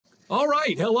All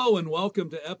right, hello and welcome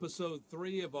to episode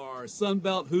 3 of our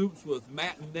Sunbelt Hoops with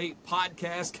Matt and Nate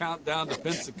podcast, countdown to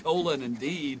Pensacola, and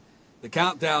indeed, the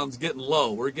countdown's getting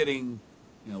low. We're getting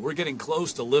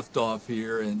close to liftoff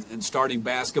here and starting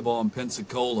basketball in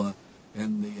Pensacola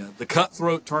and the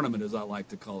cutthroat tournament, as I like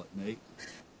to call it, Nate.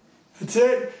 That's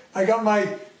it. I got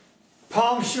my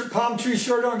palm tree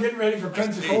shirt on, getting ready for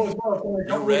Pensacola as well.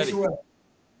 You're ready.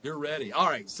 You're ready. All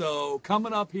right, so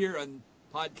coming up here on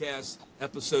podcast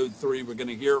episode 3, we're going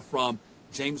to hear from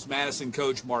James Madison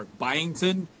coach Mark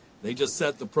Byington. They just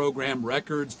set the program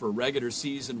records for regular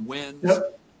season wins. Yep.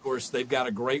 Of course, they've got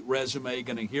a great resume.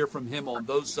 Going to hear from him on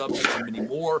those subjects and many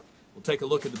more. We'll take a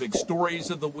look at the big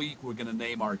stories of the week. We're going to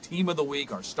name our team of the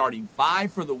week, our starting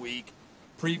 5 for the week,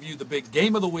 preview the big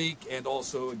game of the week, and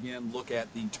also, again, look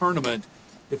at the tournament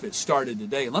if it started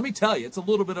today. And let me tell you, it's a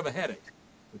little bit of a headache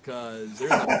because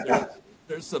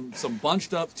there's some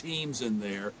bunched up teams in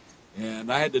there, and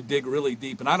I had to dig really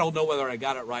deep. And I don't know whether I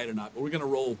got it right or not, but we're going to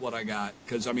roll with what I got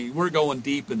because, I mean, we're going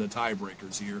deep in the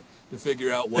tiebreakers here to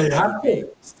figure out what would be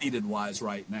seeded-wise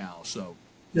right now. So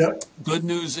Good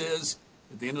news is,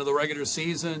 at the end of the regular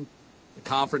season, the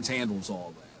conference handles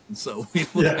all that. And so we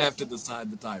will have to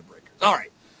decide the tiebreakers. All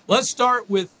right, let's start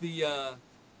with the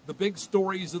big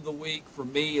stories of the week. For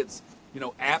me, it's,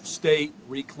 App State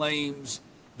reclaims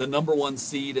the number 1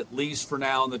 seed, at least for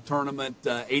now, in the tournament.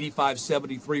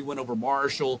 85-73 win over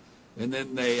Marshall, and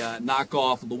then they knock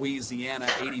off Louisiana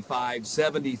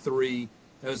 85-73.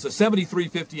 It was a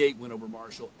 73-58 win over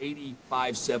Marshall,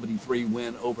 85-73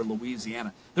 win over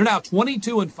Louisiana. They're now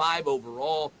 22-5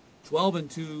 overall,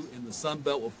 12-2 in the Sun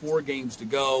Belt with 4 games to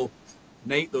go.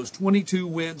 Nate, those 22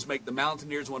 wins make the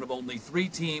Mountaineers one of only 3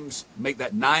 teams, make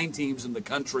that 9 teams in the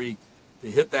country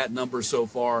to hit that number so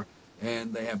far.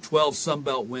 And they have 12 Sun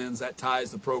Belt wins. That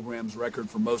ties the program's record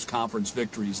for most conference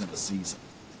victories in a season.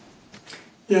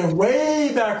 Yeah,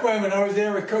 way back when I was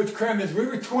there with Coach Kremens, we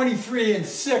were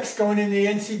 23-6 going into the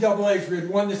NCAAs. We had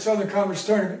won the Southern Conference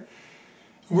tournament.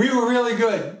 We were really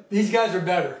good. These guys are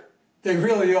better. They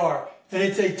really are. And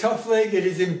it's a tough league. It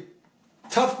is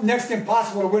tough, next to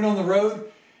impossible to win on the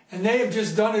road. And they have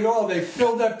just done it all. They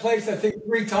filled that place, I think,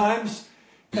 3 times.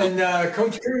 And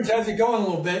Coach Kremens has it going a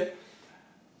little bit.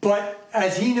 But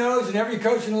as he knows, and every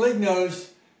coach in the league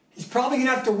knows, he's probably going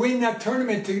to have to win that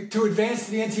tournament to advance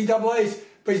to the NCAAs.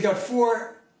 But he's got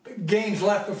 4 games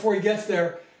left before he gets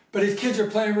there. But his kids are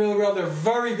playing really well. They're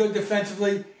very good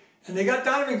defensively. And they got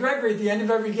Donovan Gregory at the end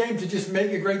of every game to just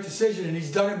make a great decision. And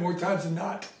he's done it more times than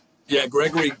not. Yeah,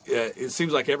 Gregory, it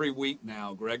seems like every week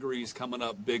now, Gregory's coming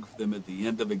up big for them at the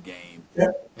end of a game.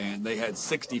 Yep. And they had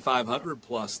 6,500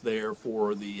 plus there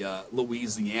for the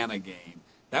Louisiana game.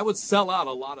 That would sell out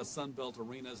a lot of Sun Belt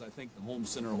arenas. I think the home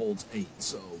center holds 8.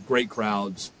 So great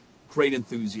crowds, great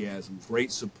enthusiasm,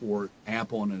 great support.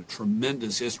 App on a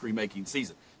tremendous history-making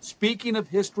season. Speaking of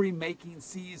history-making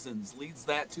seasons, leads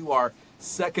that to our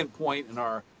second point in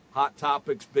our hot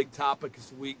topics, big topic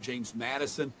this week. James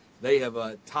Madison, they have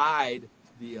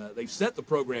they've set the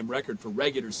program record for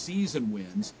regular season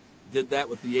wins. Did that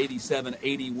with the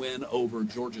 87-80 win over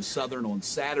Georgia Southern on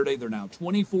Saturday. They're now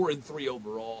 24-3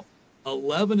 overall.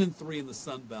 11-3 in the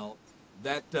Sun Belt.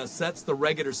 That sets the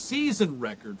regular season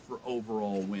record for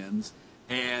overall wins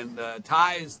and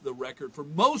ties the record for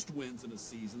most wins in a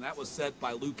season. That was set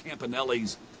by Lou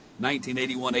Campanelli's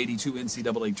 1981-82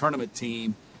 NCAA tournament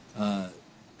team.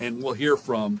 And we'll hear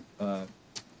from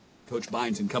Coach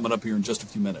Byington coming up here in just a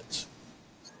few minutes.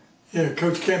 Yeah,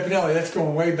 Coach Campanelli, that's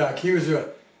going way back. He was a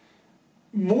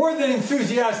more than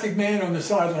enthusiastic man on the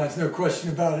sidelines, no question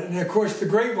about it. And, of course, the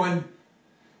great one,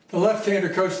 the left-hander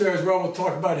coach there as well. We'll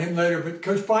talk about him later. But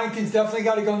Coach Byington's definitely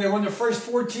got to go. And they won their first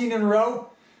 14 in a row.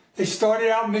 They started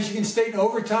out Michigan State in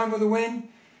overtime with a win.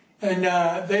 And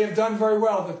they have done very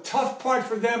well. The tough part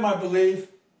for them, I believe,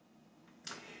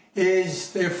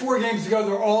 is they have 4 games to go.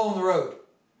 They're all on the road.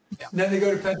 Yeah. And then they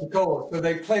go to Pensacola. So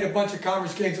they played a bunch of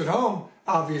conference games at home,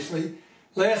 obviously.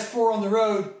 Last 4 on the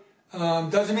road.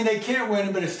 Doesn't mean they can't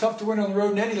win, but it's tough to win on the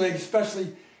road in any league,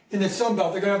 especially in the Sun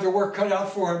Belt. They're going to have their work cut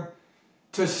out for them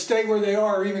to stay where they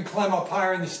are or even climb up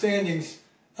higher in the standings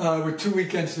with 2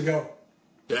 weekends to go.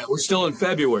 Yeah, we're still in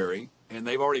February, and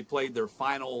they've already played their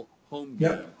final home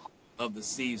game of the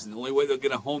season. The only way they'll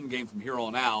get a home game from here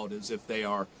on out is if they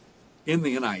are in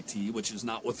the NIT, which is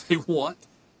not what they want.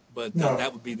 But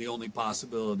that would be the only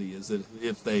possibility, is that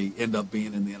if they end up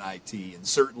being in the NIT. And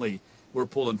certainly we're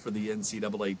pulling for the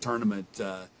NCAA tournament.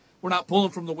 We're not pulling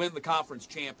from to win the conference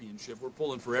championship. We're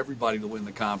pulling for everybody to win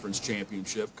the conference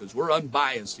championship because we're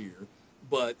unbiased here.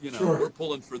 But, we're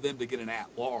pulling for them to get an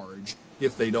at-large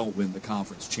if they don't win the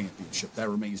conference championship. That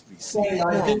remains to be seen.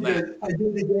 I did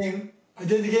the I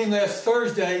did the game last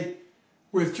Thursday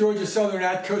with Georgia Southern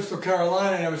at Coastal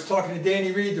Carolina, and I was talking to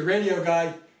Danny Reed, the radio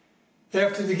guy,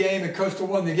 after the game, and Coastal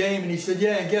won the game, and he said,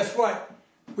 yeah, and guess what?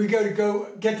 We get to go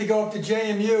up to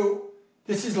JMU.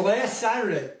 This is last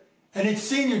Saturday, and it's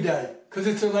senior day because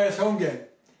it's their last home game.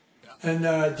 Yeah. And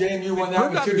JMU won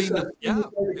that one too.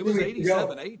 It was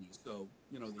 87-80, so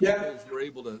the Eagles were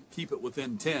able to keep it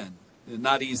within 10.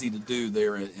 Not easy to do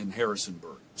there in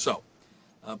Harrisonburg. So,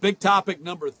 big topic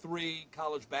number 3,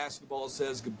 college basketball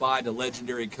says goodbye to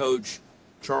legendary coach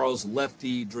Charles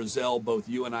Lefty Drizel. Both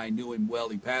you and I knew him well.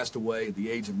 He passed away at the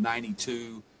age of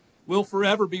 92. Will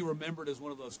forever be remembered as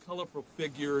one of those colorful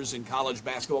figures in college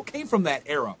basketball. Came from that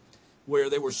era where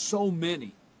there were so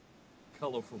many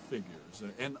colorful figures.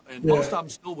 And most of them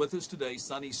still with us today.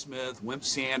 Sonny Smith, Wimp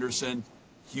Sanderson,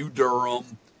 Hugh Durham,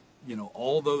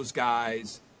 all those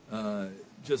guys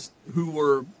just who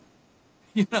were,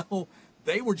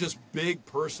 they were just big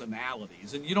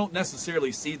personalities. And you don't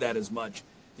necessarily see that as much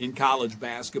in college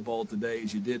basketball today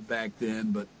as you did back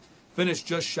then, but finished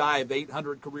just shy of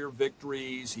 800 career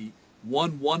victories. He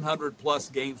won 100-plus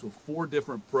games with 4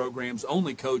 different programs,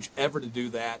 only coach ever to do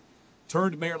that.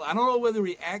 Turned Maryland. I don't know whether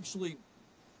he actually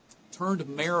turned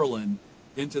Maryland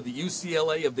into the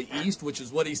UCLA of the East, which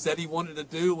is what he said he wanted to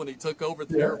do when he took over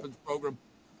the Terrapin's program.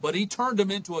 But he turned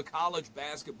them into a college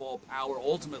basketball power.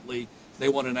 Ultimately, they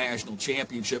won a national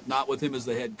championship, not with him as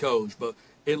the head coach, but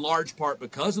in large part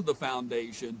because of the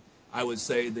foundation, I would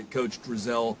say, that Coach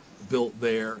Drizel built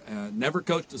there. Never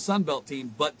coached a Sun Belt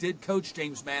team, but did coach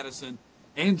James Madison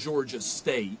and Georgia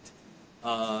State,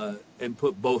 and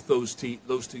put both those teams,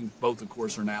 both, of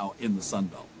course, are now in the Sun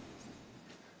Belt.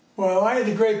 Well, I had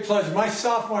the great pleasure.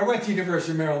 I went to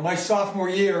University of Maryland. My sophomore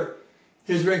year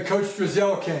is when Coach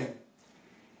Drizel came.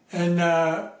 And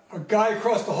a guy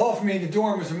across the hall from me in the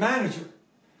dorm was a manager.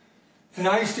 And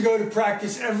I used to go to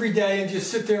practice every day and just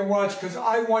sit there and watch because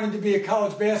I wanted to be a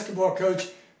college basketball coach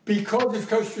because of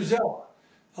Coach Drizel.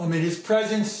 His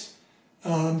presence.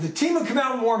 The team would come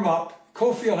out and warm up,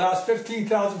 Cole Fieldhouse,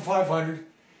 15,500,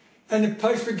 and the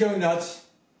place would go nuts.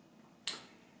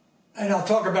 And I'll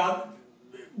talk about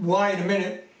why in a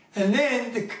minute. And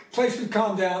then the place would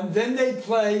calm down. Then they'd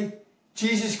play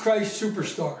Jesus Christ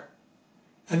Superstar.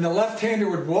 And the left-hander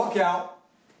would walk out.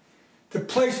 The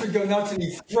place would go nuts, and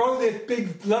he'd throw that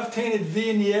big left-handed V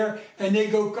in the air, and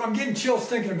they'd go, I'm getting chills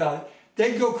thinking about it.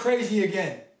 They'd go crazy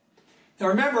again. Now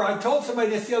remember, I told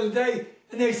somebody this the other day,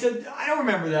 and they said, I don't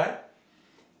remember that.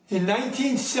 In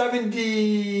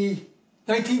 1970,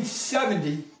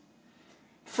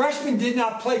 freshmen did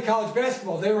not play college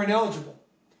basketball. They were ineligible.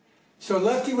 So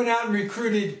Lefty went out and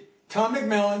recruited Tom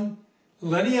McMillan,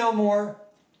 Lenny Elmore,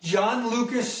 John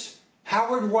Lucas,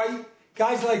 Howard White,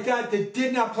 guys like that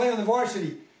did not play on the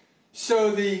varsity.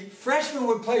 So the freshmen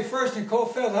would play first and Cole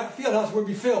Fieldhouse would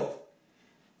be filled.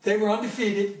 They were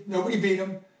undefeated. Nobody beat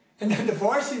them. And then the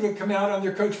varsity would come out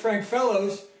under Coach Frank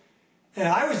Fellows. And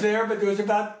I was there, but there was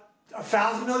about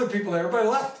 1,000 other people there. Everybody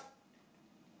left.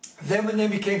 Then when they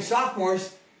became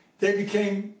sophomores, they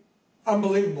became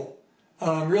unbelievable.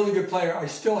 Really good player. I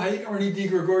still hate Ernie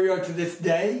DiGregorio to this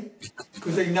day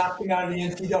because they knocked him out of the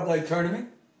NCAA tournament.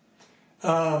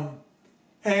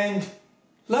 And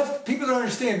people don't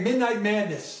understand Midnight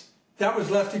Madness. That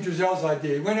was Lefty Drizel's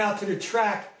idea. He went out to the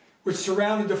track which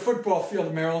surrounded the football field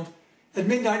of Maryland at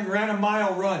midnight and ran a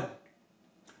mile run.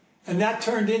 And that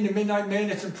turned into Midnight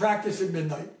Madness and practice at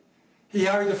midnight. He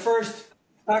hired the first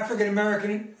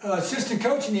African-American assistant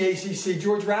coach in the ACC,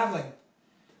 George Raveling,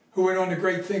 who went on to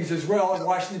great things as well at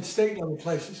Washington State and other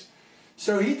places.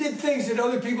 So he did things that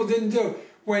other people didn't do.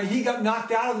 When he got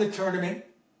knocked out of the tournament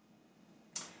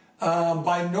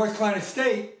by North Carolina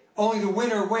State, only the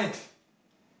winner went.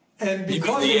 And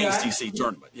because the ACC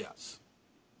tournament, yes.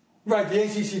 Right, the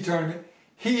ACC tournament.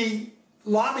 He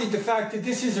lobbied the fact that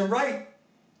this isn't right.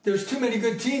 There's too many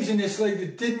good teams in this league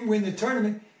that didn't win the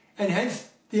tournament, and hence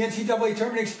the NCAA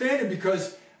tournament expanded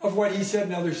because of what he said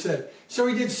and others said. So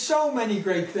he did so many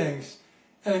great things.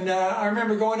 And I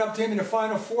remember going up to him in the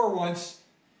Final Four once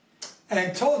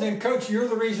and told him, Coach, you're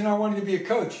the reason I wanted to be a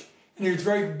coach. And he was a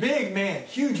very big man,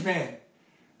 huge man,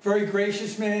 very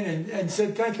gracious man, and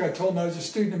said, thank you. I told him I was a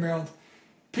student in Maryland.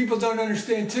 People don't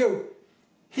understand, too.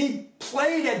 He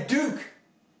played at Duke,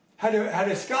 had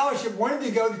a scholarship, wanted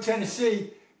to go to Tennessee,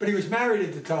 but he was married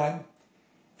at the time,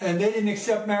 and they didn't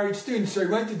accept married students, so he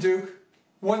went to Duke,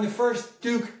 won the first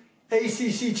Duke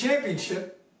ACC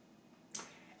championship,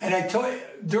 and I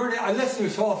listened to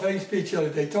his Hall of Fame speech the other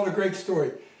day. He told a great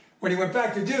story. When he went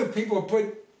back to Duke, people would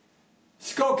put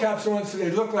skull caps on so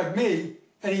they looked like me,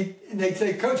 and they'd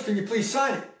say, Coach, can you please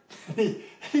sign it? And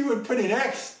he would put an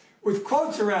X with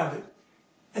quotes around it.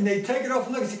 and they take it off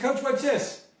and look and say, Coach, what's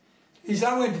this? He said,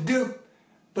 I went to Duke,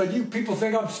 but you people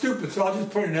think I'm stupid, so I'll just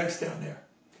put an X down there.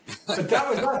 But that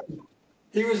was Lefty.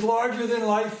 He was larger than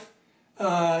life.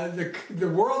 The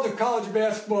world of college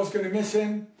basketball is going to miss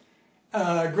him.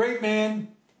 Great man,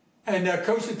 and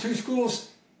coached at 2 schools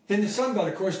in the Sun Belt,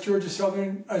 of course, Georgia State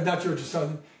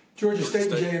and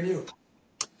JMU.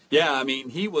 Yeah, I mean,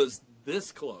 he was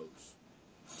this close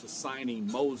to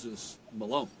signing Moses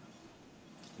Malone.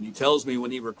 And he tells me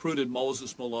when he recruited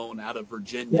Moses Malone out of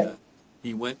Virginia,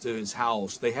 he went to his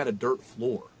house. They had a dirt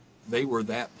floor. They were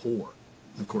that poor.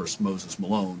 Of course, Moses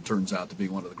Malone turns out to be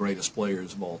one of the greatest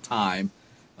players of all time.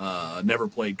 Never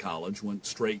played college, went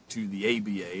straight to the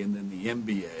ABA and then the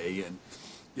MBA. And,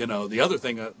 you know, the other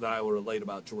thing that I will relate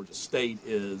about Georgia State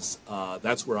is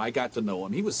that's where I got to know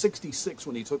him. He was 66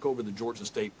 when he took over the Georgia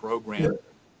State program. Yeah.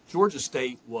 Georgia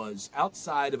State was,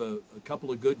 outside of a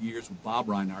couple of good years with Bob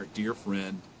Reinhardt, dear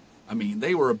friend, I mean,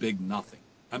 they were a big nothing.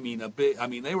 I mean,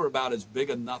 they were about as big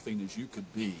a nothing as you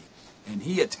could be. And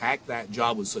he attacked that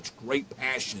job with such great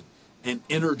passion and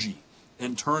energy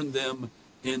and turned them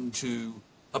into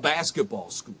a basketball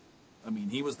school. I mean,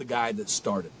 he was the guy that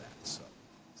started that. So,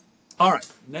 all right,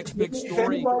 next big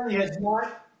story. If anybody has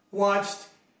not watched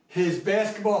his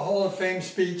Basketball Hall of Fame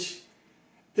speech,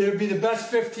 it would be the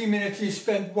best 15 minutes you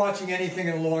spent watching anything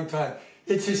in a long time.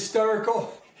 It's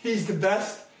hysterical. He's the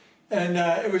best, and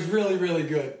it was really, really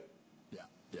good.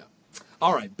 Yeah.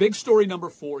 All right, big story number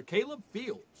 4. Caleb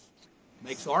Fields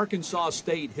makes Arkansas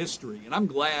State history, and I'm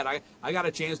glad I got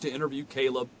a chance to interview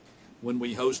Caleb when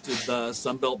we hosted the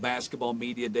Sunbelt Basketball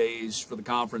Media Days for the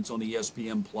conference on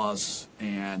ESPN Plus.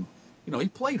 And, you know, he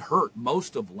played hurt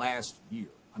most of last year.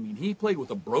 I mean, he played with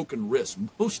a broken wrist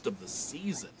most of the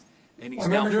season, and he's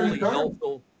now fully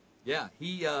healthy. Yeah,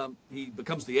 he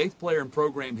becomes the 8th player in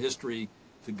program history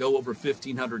to go over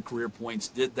 1,500 career points,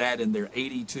 did that in their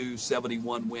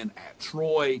 82-71 win at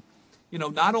Troy. You know,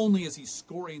 not only is he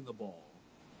scoring the ball,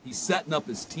 he's setting up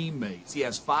his teammates. He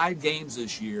has 5 games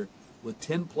this year with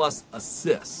 10-plus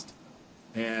assists.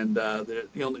 And,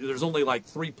 there's only like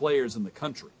 3 players in the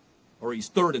country, or he's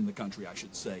 3rd in the country, I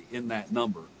should say, in that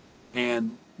number.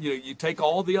 And, you know, you take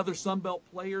all the other Sunbelt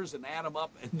players and add them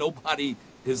up, and nobody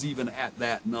is even at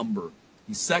that number.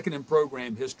 He's 2nd in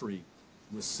program history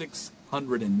with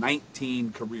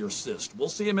 619 career assists. We'll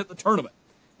see him at the tournament.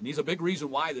 And he's a big reason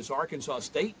why this Arkansas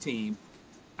State team,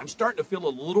 I'm starting to feel a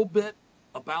little bit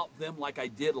about them like I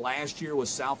did last year with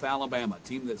South Alabama, a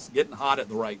team that's getting hot at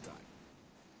the right time.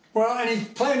 Well, and he's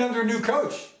playing under a new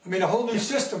coach. I mean, a whole new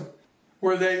system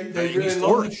where they really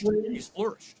love the 3. He's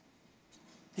flourished.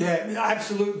 Yeah,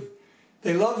 absolutely.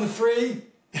 They love the 3.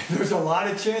 There's a lot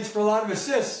of chance for a lot of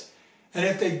assists. And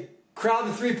if they crowd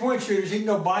the 3-point shooters, he can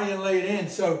go by and lay it in.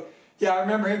 So, yeah, I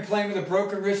remember him playing with a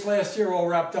broken wrist last year, all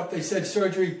wrapped up. They said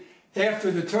surgery after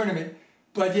the tournament.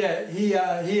 But, yeah, he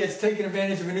has taken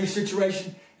advantage of a new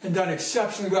situation and done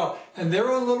exceptionally well. And they're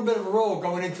on a little bit of a roll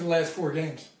going into the last 4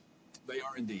 games. They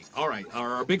are indeed. All right,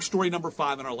 our big story number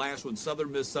 5 and our last one,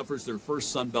 Southern Miss suffers their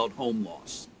first Sun Belt home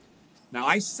loss. Now,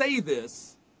 I say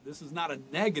this is not a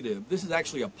negative. This is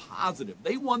actually a positive.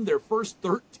 They won their first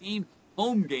 13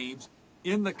 home games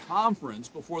in the conference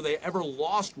before they ever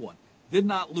lost one. Did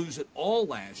not lose it all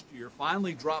last year.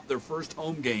 Finally dropped their first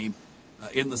home game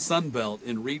in the Sun Belt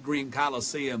in Reed Green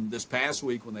Coliseum this past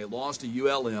week when they lost to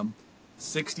ULM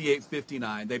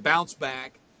 68-59. They bounced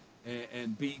back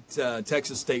and beat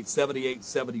Texas State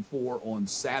 78-74 on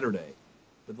Saturday.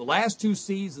 But the last 2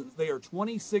 seasons, they are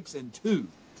 26-2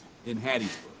 in Hattiesburg.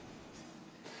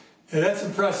 Yeah, that's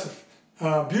impressive.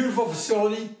 Beautiful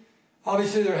facility.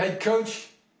 Obviously, their head coach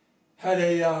had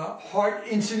a heart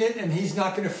incident, and he's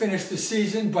not going to finish the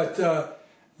season. But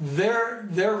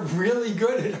they're really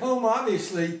good at home,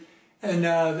 obviously, and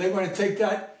they want to take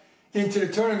that into the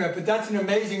tournament. But that's an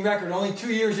amazing record. Only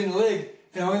 2 years in the league,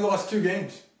 and only lost 2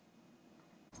 games.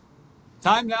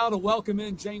 Time now to welcome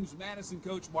in James Madison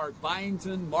coach Mark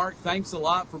Byington. Mark, thanks a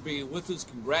lot for being with us.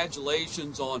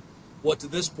 Congratulations on what to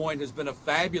this point has been a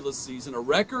fabulous season, a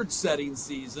record-setting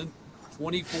season,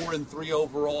 24-3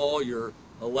 overall. You're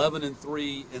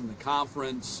 11-3 in the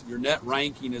conference. Your net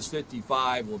ranking is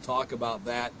 55. We'll talk about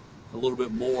that a little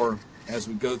bit more as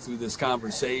we go through this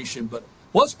conversation. But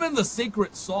what's been the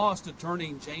secret sauce to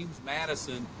turning James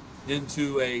Madison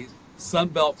into a Sun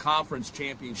Belt Conference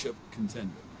championship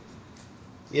contender?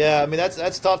 Yeah, I mean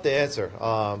that's tough to answer.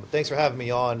 Thanks for having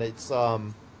me on. It's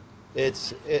the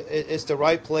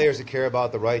right players that care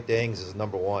about the right things is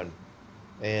number one,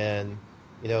 and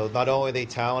you know not only are they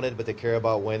talented but they care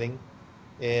about winning,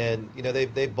 and you know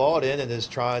they bought in and is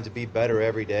trying to be better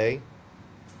every day,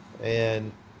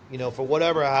 and you know for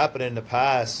whatever happened in the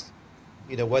past,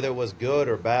 whether it was good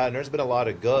or bad, and there's been a lot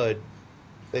of good,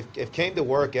 they've came to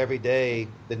work every day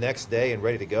the next day and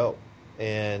ready to go.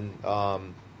 And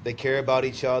they care about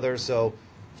each other. So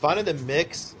finding the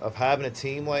mix of having a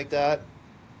team like that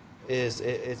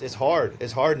it's hard.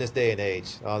 It's hard in this day and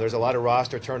age. There's a lot of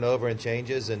roster turnover and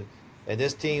changes, and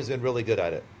this team's been really good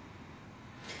at it.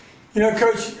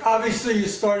 Coach, obviously you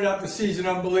started out the season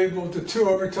unbelievable with the 2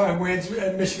 overtime wins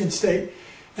at Michigan State.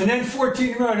 And then 14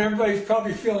 in a row, and everybody's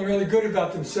probably feeling really good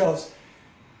about themselves,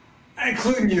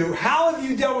 including you. How have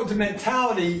you dealt with the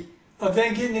mentality of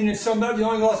then getting into you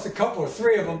only lost a couple or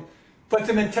 3 of them, but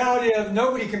the mentality of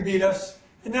nobody can beat us,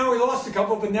 and now we lost a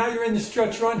couple, but now you're in the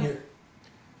stretch run here?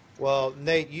 Well,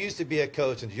 Nate, you used to be a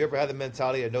coach, and did you ever have the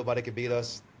mentality that nobody could beat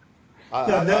us?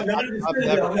 I've never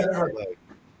that way.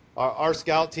 Our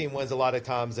scout team wins a lot of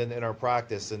times in our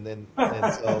practice, and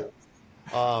so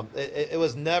it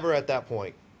was never at that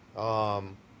point.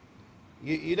 The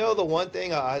one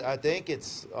thing I think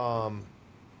it's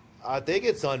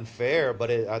unfair,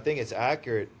 but I think it's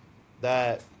accurate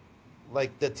that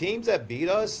like the teams that beat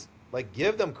us, like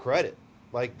give them credit,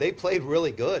 like they played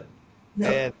really good,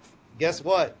 and guess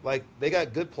what? Like they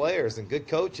got good players and good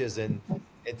coaches and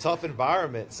tough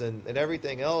environments and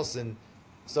everything else, and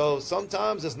so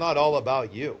sometimes it's not all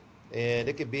about you. And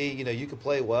it could be, you could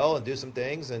play well and do some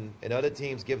things, and other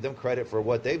teams give them credit for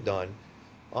what they've done.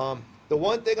 The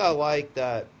one thing I like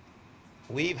that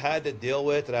we've had to deal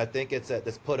with, and I think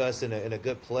that's put us in a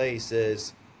good place,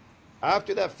 is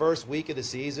after that first week of the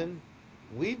season,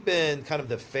 we've been kind of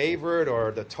the favorite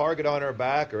or the target on our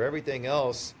back or everything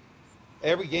else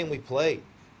every game we played.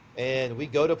 And we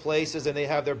go to places and they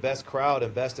have their best crowd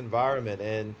and best environment,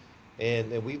 and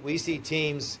we see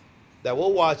teams that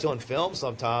we'll watch on film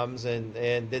sometimes, and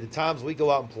the times we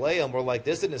go out and play them, we're like,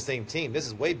 this isn't the same team. This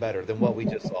is way better than what we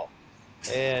just saw.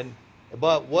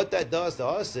 But what that does to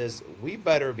us is we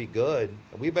better be good,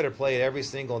 and we better play it every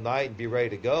single night and be ready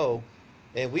to go.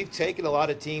 And we've taken a lot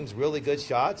of teams really good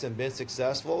shots and been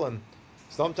successful, and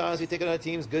sometimes we take another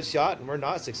team's good shot and we're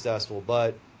not successful.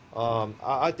 But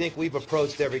I think we've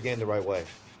approached every game the right way.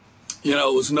 It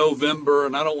was November,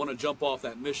 and I don't want to jump off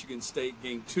that Michigan State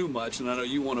game too much, and I know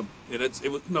you want to –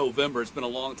 it was November. It's been a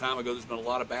long time ago. There's been a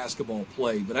lot of basketball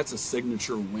played, but that's a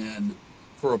signature win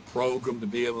for a program to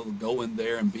be able to go in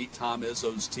there and beat Tom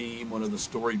Izzo's team, one of the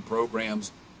storied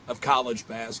programs of college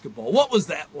basketball. What was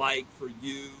that like for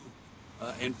you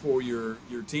and for your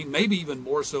team? Maybe even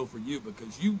more so for you,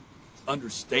 because you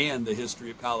understand the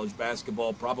history of college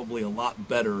basketball probably a lot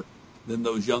better than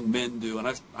those young men do,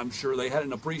 and I'm sure they had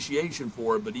an appreciation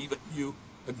for it, but even you,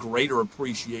 a greater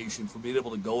appreciation for being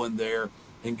able to go in there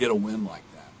and get a win like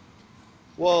that.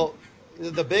 Well,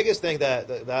 the biggest thing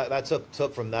that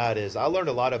took from that is I learned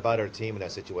a lot about our team in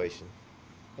that situation,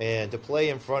 and to play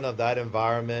in front of that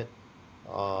environment.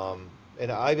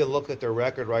 And I even look at their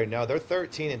record right now; they're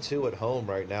 13-2 at home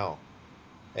right now,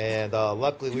 and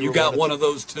luckily you got one of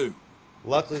those too.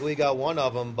 Luckily, we got one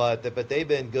of them, but they've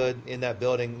been good in that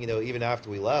building, even after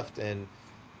we left. And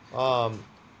but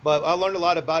I learned a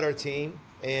lot about our team.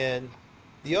 And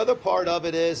the other part of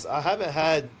it is I haven't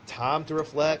had time to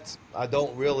reflect. I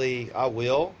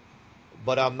will,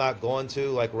 but I'm not going to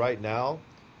like right now.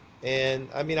 And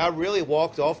I mean, I really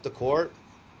walked off the court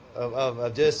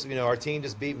of just, our team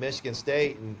just beat Michigan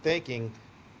State and thinking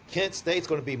Kent State's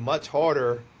going to be much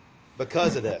harder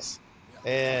because of this.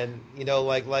 And,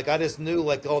 like I just knew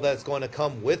all that's going to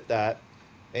come with that.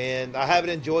 And I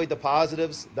haven't enjoyed the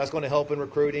positives. That's going to help in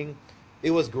recruiting. It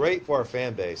was great for our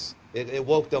fan base. It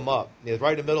woke them up. It was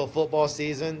right in the middle of football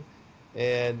season.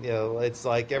 And, it's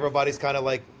like everybody's kind of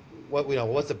like,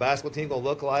 what's the basketball team going to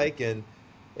look like? And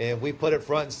we put it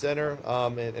front and center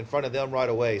in front of them right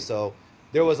away. So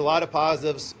there was a lot of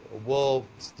positives. We'll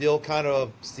still kind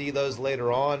of see those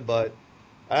later on, but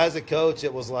as a coach,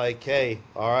 it was like, hey,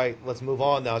 all right, let's move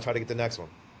on now, try to get the next one.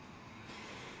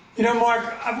 Mark,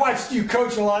 I've watched you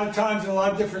coach a lot of times in a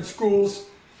lot of different schools.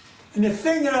 And the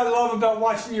thing that I love about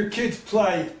watching your kids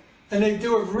play, and they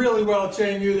do it really well at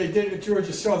JMU, they did it at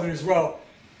Georgia Southern as well.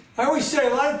 I always say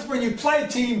when you play a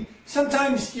team,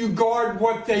 sometimes you guard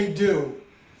what they do.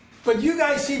 But you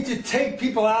guys seem to take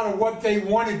people out of what they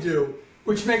want to do,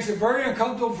 which makes it very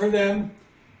uncomfortable for them,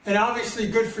 and obviously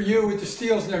good for you with the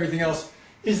steals and everything else.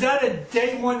 Is that a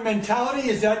day one mentality?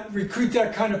 Is that recruit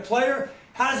that kind of player?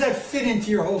 How does that fit into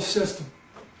your whole system?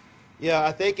 Yeah,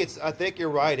 I think you're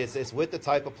right. It's with the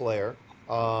type of player,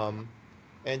 and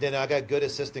then I got good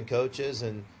assistant coaches,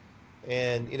 and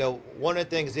one of the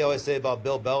things they always say about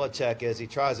Bill Belichick is he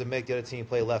tries to make the other team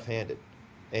play left-handed,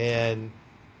 and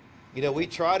we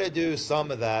try to do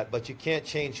some of that, but you can't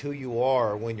change who you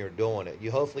are when you're doing it.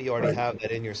 Hopefully you already have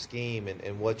that in your scheme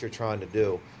and what you're trying to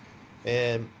do.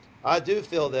 And I do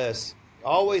feel this. I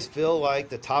always feel like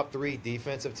the top 3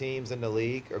 defensive teams in the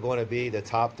league are going to be the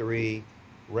top 3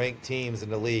 ranked teams in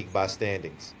the league by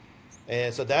standings.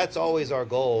 And so that's always our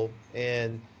goal.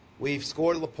 And we've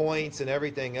scored the points and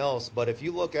everything else. But if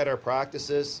you look at our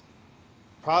practices,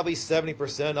 probably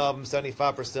 70% of them,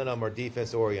 75% of them are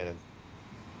defense oriented.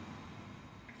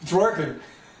 It's working.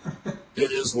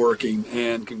 It is working,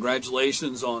 and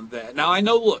congratulations on that. Now, I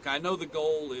know the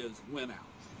goal is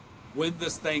win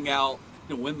this thing out,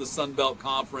 and win the Sun Belt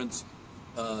Conference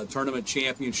tournament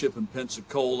championship in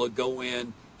Pensacola, go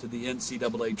in to the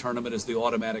NCAA tournament as the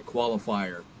automatic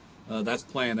qualifier. That's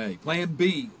plan A. Plan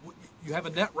B, you have a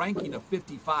net ranking of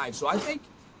 55, so I think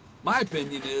my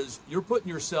opinion is you're putting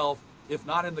yourself, if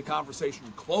not in the conversation,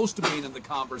 close to being in the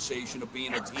conversation of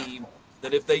being a team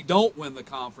that if they don't win the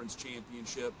conference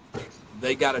championship,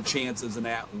 they got a chance as an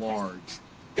at-large.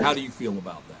 How do you feel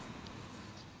about that?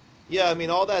 Yeah, I mean,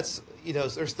 all that's,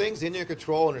 there's things in your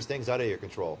control and there's things out of your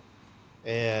control.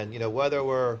 And, whether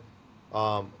we're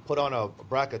put on a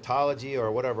bracketology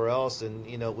or whatever else, and,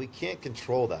 we can't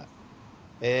control that.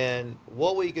 And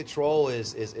what we control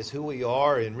is who we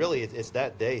are, and really it's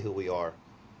that day who we are.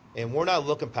 And we're not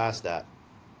looking past that.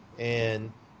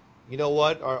 And you know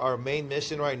what? Our main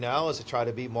mission right now is to try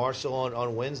to beat Marshall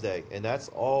on Wednesday, and that's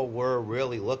all we're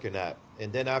really looking at.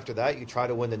 And then after that, you try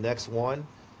to win the next one,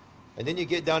 and then you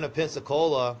get down to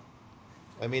Pensacola.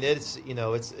 I mean, it's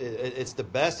it's the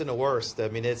best and the worst. I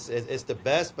mean, it's the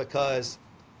best because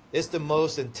it's the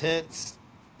most intense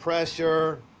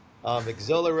pressure,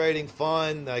 exhilarating,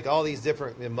 fun, like all these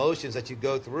different emotions that you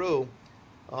go through.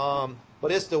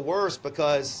 But it's the worst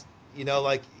because it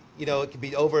can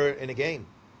be over in a game.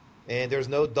 And there's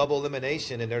no double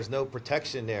elimination, and there's no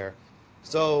protection there.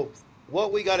 So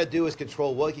what we got to do is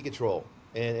control what we can control.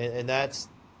 And that's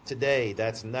today,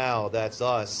 that's now, that's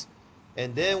us.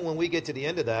 And then when we get to the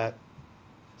end of that,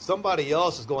 somebody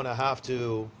else is going to have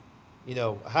to,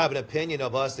 have an opinion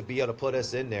of us to be able to put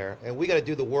us in there. And we got to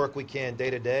do the work we can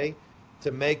day to day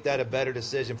to make that a better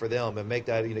decision for them and make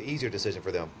that easier decision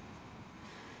for them.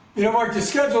 Mark, the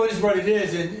schedule is what it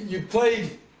is, and you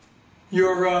played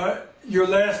your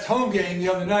last home game the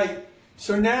other night.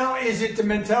 So now is it the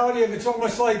mentality of it's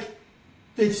almost like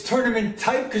it's tournament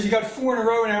type because you got 4 in a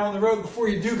row now on the road before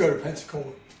you do go to Pensacola?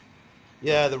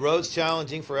 Yeah, the road's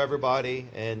challenging for everybody,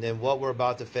 and then what we're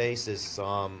about to face is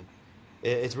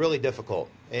it's really difficult.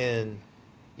 And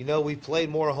we played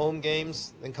more home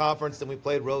games in conference than we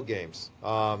played road games.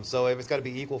 So it's got to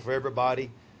be equal for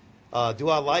everybody. Do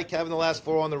I like having the last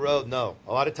 4 on the road? No.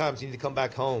 A lot of times you need to come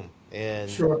back home and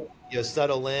sure.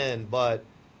 Settle in. But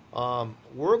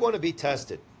we're going to be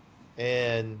tested.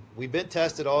 And we've been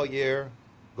tested all year.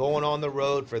 Going on the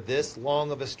road for this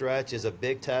long of a stretch is a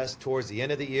big test towards the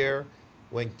end of the year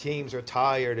when teams are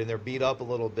tired and they're beat up a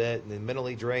little bit and they're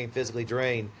mentally drained, physically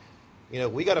drained.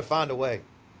 We got to find a way.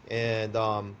 And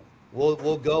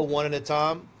we'll go one at a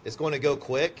time. It's going to go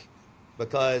quick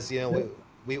because,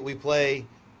 we play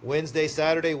Wednesday,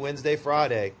 Saturday, Wednesday,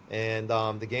 Friday, and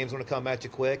the game's going to come at you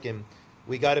quick, and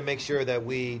we got to make sure that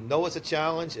we know it's a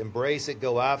challenge, embrace it,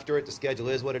 go after it. The schedule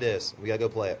is what it is. We got to go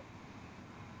play it.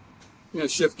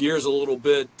 Shift gears a little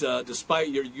bit. Despite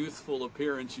your youthful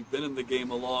appearance, you've been in the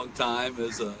game a long time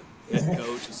as a head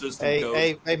coach, assistant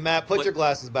coach. Hey, Matt, put your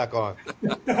glasses back on.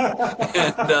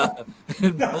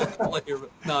 and player.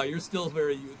 No, you're still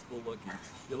very youthful looking.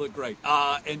 You look great.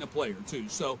 And a player, too.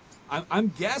 So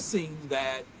I'm guessing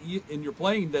that in your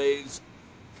playing days,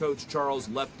 Coach Charles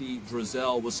Lefty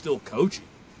Drizel was still coaching.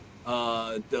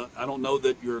 I don't know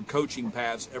that your coaching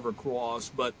paths ever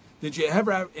crossed, but did you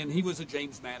ever have, and he was a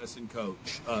James Madison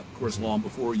coach, of course, long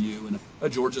before you, and a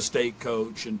Georgia State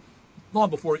coach, and long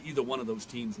before either one of those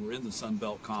teams were in the Sun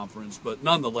Belt Conference, but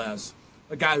nonetheless,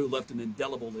 a guy who left an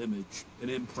indelible image, an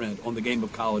imprint on the game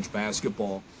of college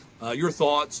basketball. Your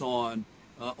thoughts on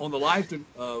the life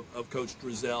of Coach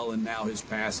Drizel and now his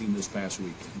passing this past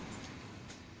weekend?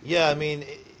 Yeah, I mean,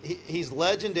 he's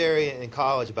legendary in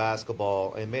college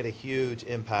basketball and made a huge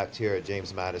impact here at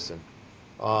James Madison.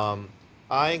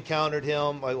 I encountered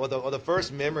him. The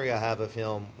first memory I have of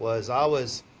him was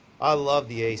I loved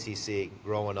the ACC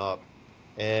growing up,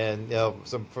 and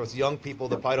for young people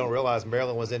that probably don't realize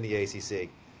Maryland was in the ACC,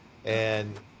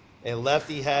 and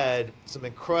Lefty had some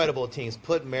incredible teams,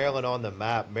 put Maryland on the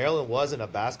map. Maryland wasn't a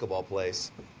basketball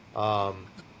place,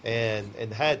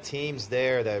 and had teams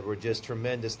there that were just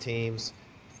tremendous teams.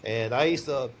 And I used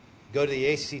to go to the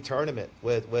ACC tournament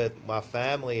with my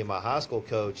family and my high school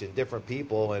coach and different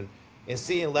people, and And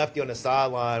seeing Lefty on the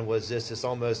sideline was just this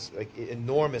almost like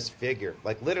enormous figure,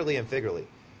 like literally and figuratively,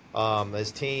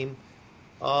 his team.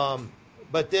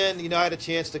 But then, you know, I had a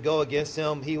chance to go against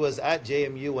him. He was at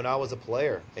JMU when I was a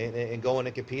player and going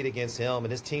to compete against him.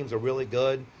 And his teams are really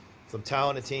good, some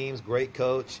talented teams, great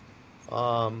coach.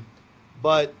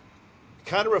 But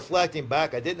kind of reflecting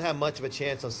back, I didn't have much of a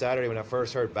chance on Saturday when I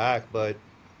first heard back, but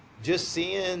just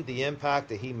seeing the impact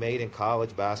that he made in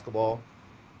college basketball,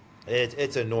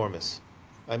 it's enormous.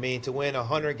 I mean, to win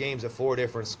 100 games at 4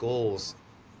 different schools,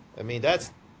 I mean,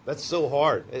 that's so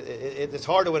hard. It's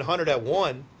hard to win 100 at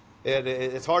one.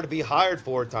 It's hard to be hired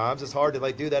 4 times. It's hard to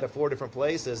like do that at 4 different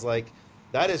places. Like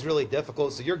that is really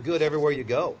difficult. So you're good everywhere you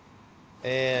go,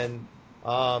 and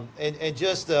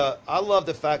just I love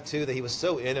the fact too that he was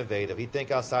so innovative. He'd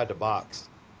think outside the box,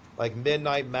 like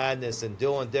Midnight Madness and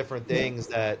doing different things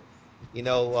that, you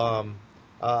know.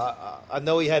 I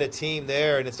know he had a team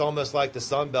there, and it's almost like the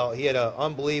Sun Belt. He had an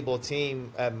unbelievable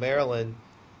team at Maryland,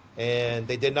 and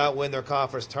they did not win their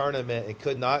conference tournament and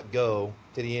could not go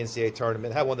to the NCAA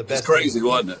tournament. Had one of the best. It's crazy, teams.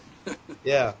 wasn't it?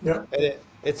 Yeah. And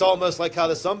it's almost like how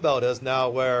the Sun Belt is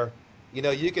now, where, you know,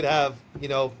 you could have, you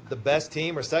know, the best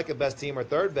team or second best team or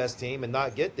third best team and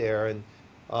not get there. And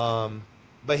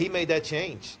but he made that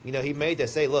change. You know, he made that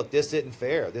say, look, this isn't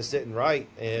fair, this isn't right,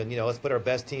 and you know, let's put our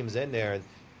best teams in there. And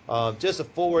just a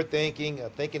forward thinking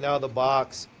out of the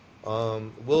box,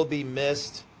 will be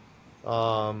missed.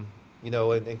 You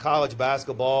know, in college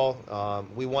basketball,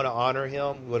 we want to honor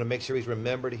him. We want to make sure he's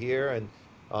remembered here, and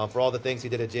for all the things he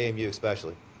did at JMU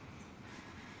especially.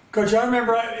 Coach, I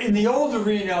remember in the old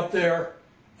arena up there,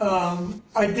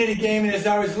 I did a game, and as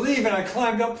I was leaving, I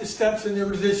climbed up the steps, and there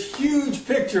was this huge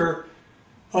picture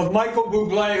of Michael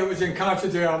Bublé, who was in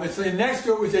concert there, obviously, and next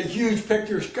to it was a huge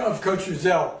picture of Coach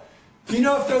Rozelle. Do you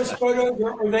know if those photos,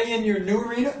 are they in your new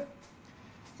arena?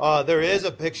 There is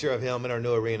a picture of him in our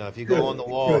new arena. If you go on the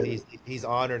wall, he's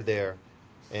honored there.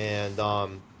 And,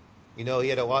 you know, he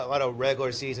had a lot of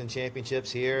regular season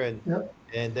championships here.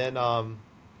 And then,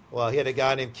 well, he had a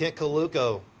guy named Kent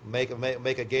Kaluko make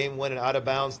a game-winning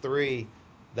out-of-bounds 3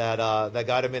 that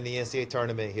got him in the NCAA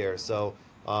tournament here. So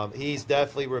he's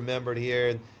definitely remembered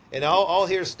here. And I'll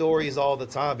hear stories all the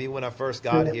time, even when I first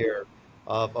got here,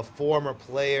 of former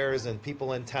players and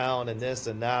people in town and this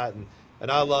and that.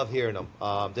 And I love hearing them,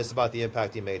 just about the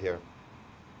impact he made here.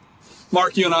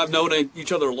 Mark, you and I have known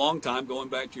each other a long time, going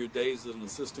back to your days as an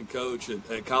assistant coach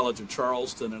at College of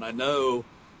Charleston. And I know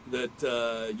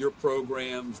that your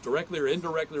programs, directly or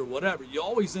indirectly or whatever, you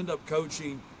always end up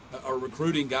coaching or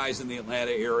recruiting guys in the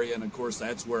Atlanta area. And, of course,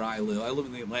 that's where I live. I live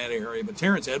in the Atlanta area. But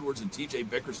Terrence Edwards and T.J.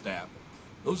 Bickerstaff,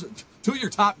 those are 2 of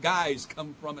your top guys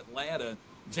come from Atlanta.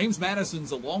 James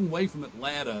Madison's a long way from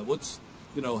Atlanta. What's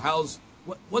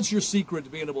your secret to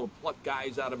being able to pluck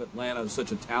guys out of Atlanta,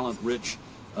 such a talent-rich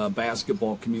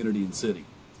basketball community and city?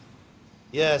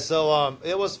 Yeah, so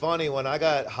it was funny when I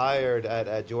got hired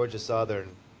at Georgia Southern.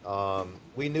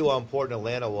 We knew how important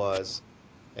Atlanta was,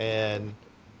 and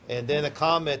then a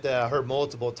comment that I heard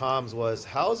multiple times was,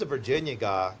 "How is a Virginia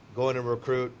guy going to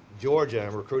recruit Georgia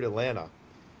and recruit Atlanta?"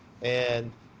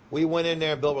 And we went in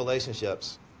there and built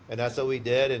relationships, and that's what we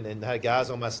did, and had guys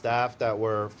on my staff that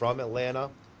were from Atlanta.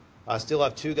 I still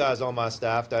have 2 guys on my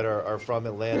staff that are from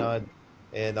Atlanta,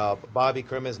 and Bobby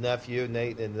Crimmon's nephew,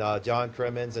 Nate, and John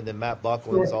Crimmins, and then Matt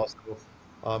Buckland's also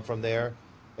from there.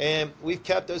 And we've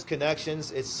kept those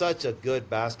connections. It's such a good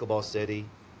basketball city.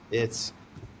 It's,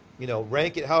 you know,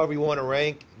 rank it however you want to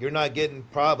rank. You're not getting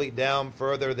probably down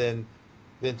further than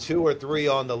 2 or 3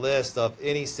 on the list of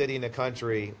any city in the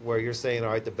country where you're saying,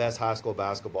 all right, the best high school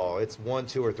basketball. It's 1,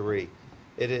 2, or 3.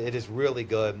 It is really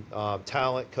good.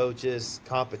 Talent, coaches,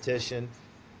 competition.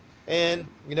 And,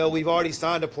 you know, we've already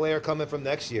signed a player coming from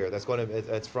next year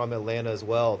that's from Atlanta as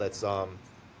well. That's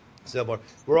similar.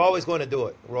 We're always going to do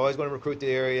it. We're always going to recruit the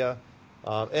area.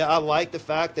 And I like the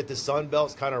fact that the Sun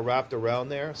Belt's kind of wrapped around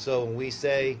there. So when we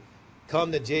say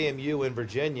come to JMU in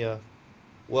Virginia,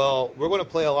 well, we're going to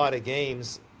play a lot of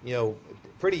games, you know,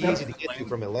 pretty easy to get to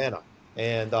from Atlanta.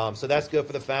 And so that's good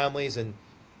for the families. And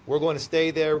we're going to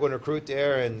stay there. We're going to recruit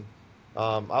there. And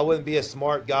I wouldn't be a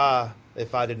smart guy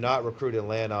if I did not recruit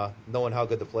Atlanta, knowing how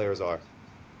good the players are.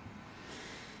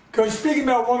 Coach, speaking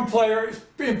about one player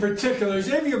in particular,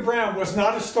 Xavier Brown was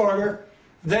not a starter,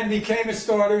 then became a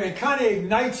starter, and kind of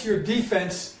ignites your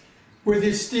defense with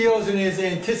his steals and his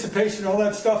anticipation, all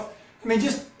that stuff. I mean,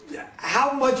 just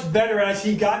how much better has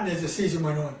he gotten as the season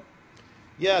went on?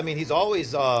 Yeah, I mean, he's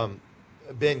always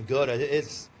been good.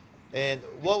 And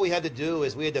what we had to do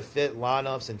is we had to fit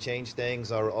lineups and change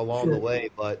things along the way.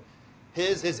 But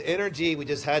his energy, we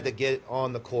just had to get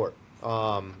on the court.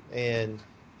 And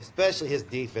especially his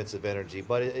defensive energy,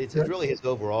 but it's really his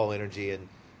overall energy,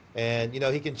 and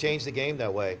he can change the game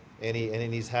that way, and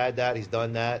he's had that, he's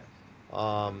done that.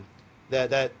 He'll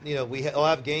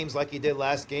have games like he did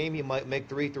last game. He might make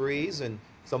 3 threes, and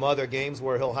some other games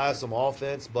where he'll have some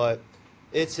offense, but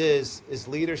it's his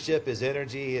leadership, his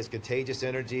energy, his contagious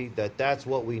energy. That's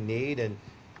what we need,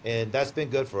 and that's been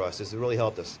good for us. It's really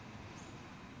helped us.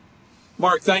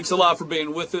 Mark, thanks a lot for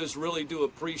being with us. Really do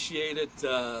appreciate it.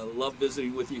 Love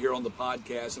visiting with you here on the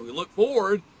podcast, and we look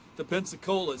forward to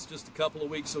Pensacola. It's just a couple of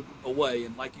weeks away,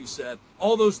 and like you said,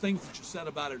 all those things that you said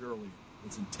about it earlier.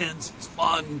 It's intense, it's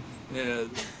fun, a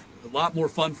lot more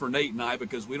fun for Nate and I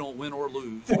because we don't win or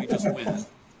lose. We just win.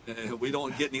 We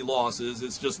don't get any losses.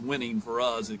 It's just winning for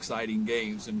us, exciting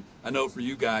games. And I know for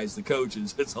you guys, the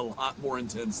coaches, it's a lot more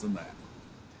intense than that.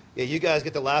 Yeah, you guys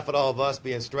get to laugh at all of us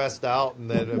being stressed out and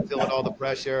then feeling all the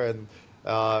pressure. And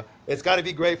it's got to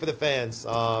be great for the fans.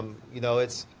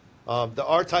 It's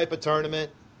our type of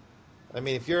tournament. I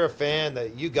mean, if you're a fan,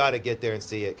 that you got to get there and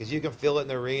see it because you can feel it in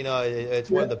the arena. It's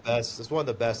one of the best. It's one of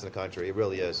the best in the country. It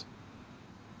really is.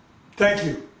 Thank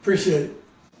you. Appreciate it.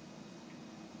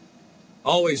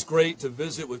 Always great to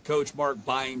visit with Coach Mark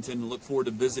Byington and look forward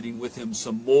to visiting with him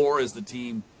some more as the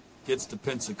team gets to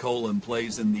Pensacola and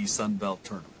plays in the Sun Belt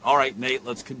Tournament. All right, Nate,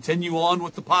 let's continue on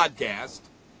with the podcast.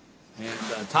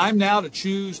 And time now to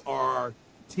choose our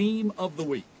team of the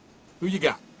week. Who you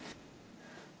got?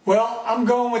 Well, I'm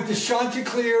going with the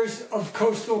Chanticleers of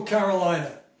Coastal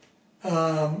Carolina.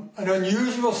 An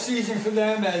unusual season for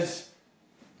them as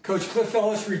Coach Cliff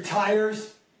Ellis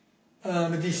retires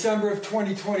in December of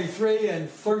 2023, and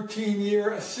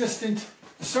 13-year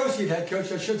associate head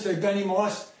coach, I should say, Benny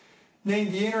Moss,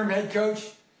 named the interim head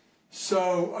coach.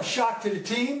 So a shock to the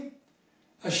team,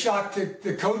 a shock to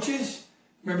the coaches.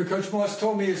 Remember, Coach Moss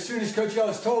told me as soon as Coach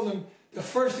Ellis told him, the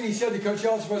first thing he said to Coach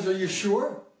Ellis was, "Are you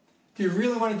sure? Do you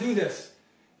really want to do this?"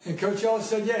 And Coach Ellis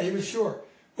said, yeah, he was sure.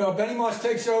 Well, Benny Moss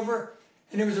takes over,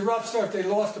 and it was a rough start. They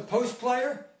lost a post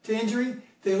player to injury.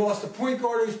 They lost a point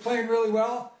guard who was playing really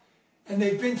well, and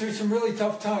they've been through some really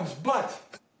tough times. But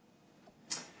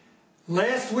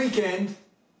last weekend,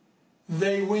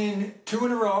 they win 2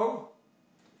 in a row.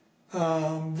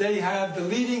 They have the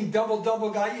leading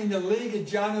double-double guy in the league,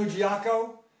 John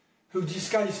Ogiaco, who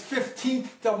just got his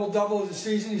 15th double-double of the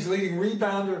season. He's leading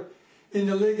rebounder in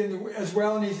the league as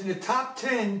well, and he's in the top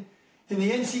 10 in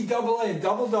the NCAA in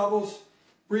double-doubles,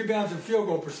 rebounds, and field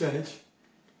goal percentage.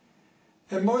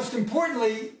 And most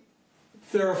importantly,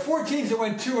 there are 4 teams that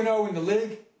went 2-0 in the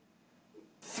league.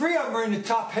 3 of them are in the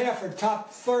top half or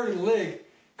top third of the league.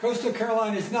 Coastal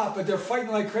Carolina is not, but they're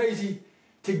fighting like crazy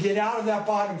to get out of that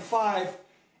bottom 5.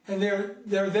 And they're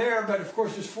there, but of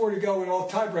course there's 4 to go with all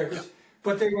tiebreakers.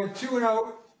 But they went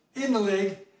 2-0 in the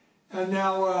league, and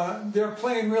now they're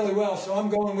playing really well. So I'm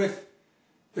going with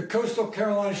the Coastal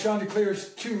Carolina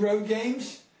Chanticleers 2 road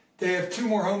games. They have 2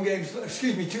 home games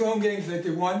that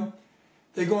they won.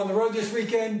 They go on the road this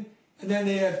weekend, and then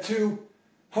they have 2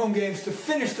 home games to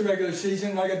finish the regular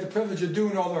season. And I got the privilege of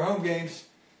doing all their home games.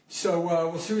 So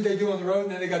we'll see what they do on the road,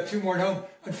 and then they got 2 more at home.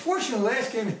 Unfortunately, the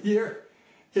last game of the year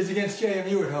is against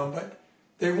JMU at home, but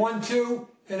they won 2,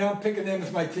 and I'm picking them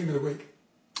as my team of the week.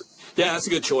 Yeah, that's a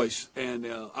good choice, and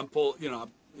I'm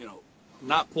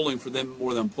not pulling for them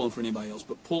more than I'm pulling for anybody else,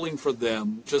 but pulling for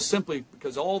them just simply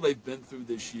because all they've been through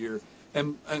this year,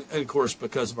 and of course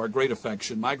because of my great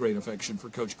affection for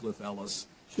Coach Cliff Ellis,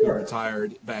 who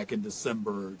retired back in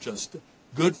December. Just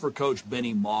good for Coach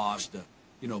Benny Moss to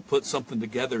put something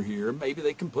together here. Maybe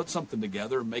they can put something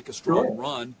together and make a strong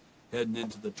run heading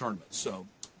into the tournament. So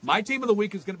my team of the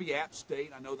week is going to be App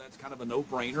State. I know that's kind of a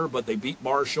no-brainer, but they beat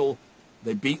Marshall.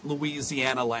 They beat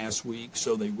Louisiana last week,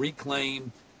 so they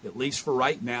reclaim, at least for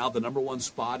right now, the number 1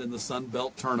 spot in the Sun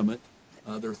Belt Tournament.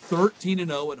 They're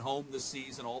 13-0 at home this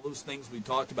season, all those things we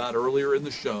talked about earlier in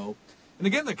the show. And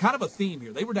again, they're kind of a theme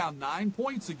here. They were down 9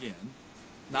 points again.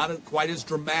 Not quite as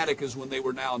dramatic as when they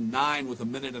were now 9 with a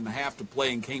minute and a half to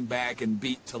play and came back and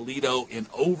beat Toledo in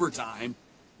overtime,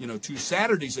 2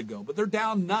 Saturdays ago. But they're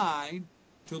down 9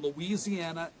 to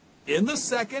Louisiana in the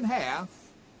second half,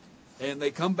 and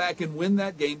they come back and win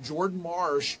that game. Jordan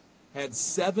Marsh had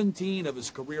 17 of his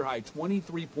career high,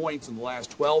 23 points in the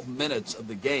last 12 minutes of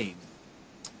the game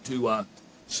to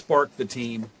spark the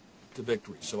team to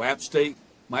victory. So App State,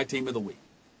 my team of the week.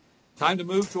 Time to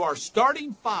move to our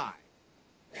starting 5.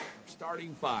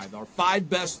 Our 5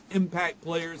 best impact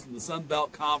players in the Sun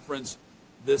Belt Conference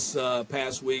this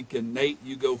past week. And Nate,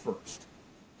 you go first.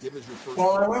 Give us your first.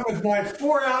 Well, I went with my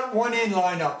 4 out, 1 in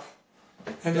lineup.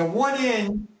 And the 1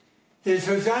 in is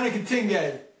Hosana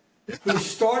Kitenge, who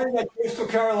started at Coastal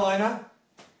Carolina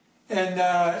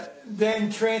and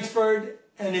then transferred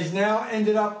and is now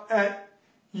ended up at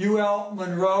UL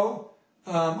Monroe.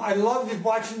 I loved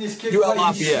watching this kid UL play.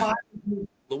 Lafayette.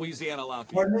 Louisiana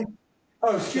Lafayette. Pardon me?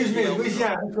 Oh, excuse me,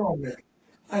 Louisiana. What's wrong with me?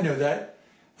 I know that.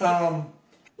 Well,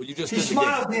 you just he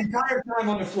smiled the entire time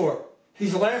on the floor.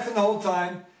 He's laughing the whole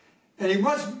time. And he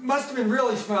must have been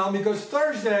really smiling because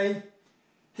Thursday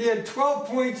he had 12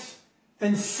 points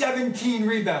and 17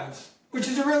 rebounds, which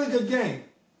is a really good game.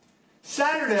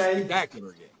 Saturday,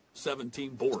 spectacular game.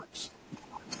 17 boards.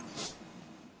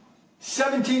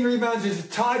 17 rebounds is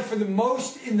tied for the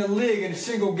most in the league in a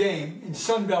single game in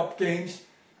Sun Belt games,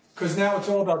 because now it's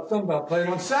all about Sun Belt play. And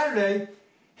on Saturday,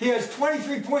 he has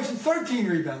 23 points and 13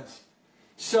 rebounds.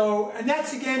 So, and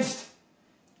that's against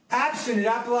Absent at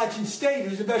Appalachian State,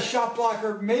 who's the best shot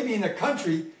blocker maybe in the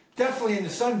country, definitely in the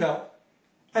Sun Belt.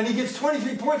 And he gets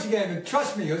 23 points again. And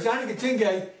trust me, Hosana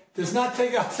Kitenge does not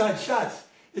take outside shots.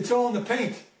 It's all in the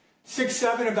paint.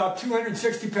 6'7", about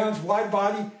 260 pounds, wide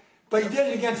body. But he did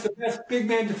it against the best big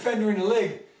man defender in the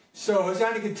league. So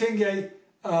Hosana Kitenge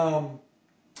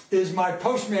is my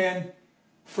postman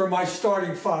for my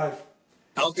starting five.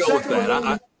 I'll go with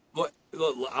that.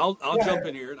 I'll jump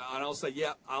in here and I'll say,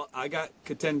 yeah, I got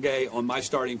Kitenge on my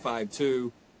starting five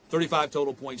too. 35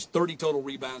 total points, 30 total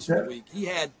rebounds for the week. He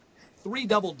had 3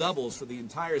 double-doubles for the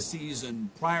entire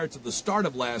season prior to the start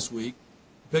of last week.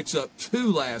 Picks up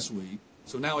 2 last week.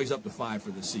 So now he's up to 5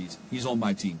 for the season. He's on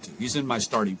my team too. He's in my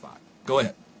starting 5. Go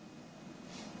ahead.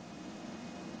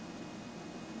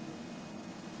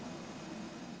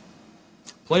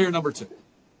 Player number 2.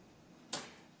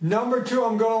 Number 2,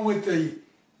 I'm going with the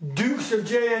Dukes of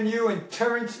JNU and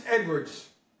Terrence Edwards.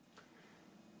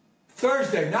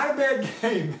 Thursday, not a bad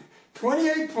game.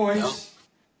 28 points,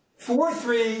 4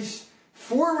 threes,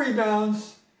 4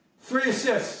 rebounds, 3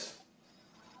 assists.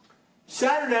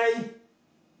 Saturday,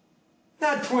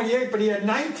 not 28, but he had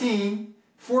 19,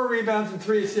 4 rebounds and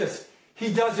 3 assists.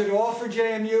 He does it all for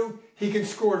JMU. He can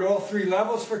score at all 3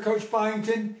 levels for Coach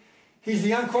Byington. He's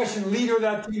the unquestioned leader of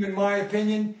that team, in my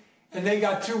opinion. And they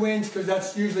got 2 wins because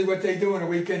that's usually what they do in a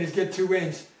weekend is get 2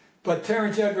 wins. But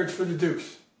Terrence Edwards for the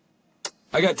Dukes.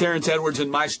 I got Terrence Edwards in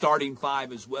my starting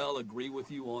 5 as well. Agree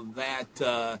with you on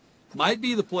that. Might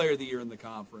be the player of the year in the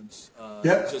conference.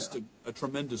 Just a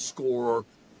tremendous scorer,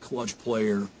 clutch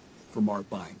player for Mark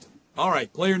Byington. All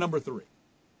right, player number 3.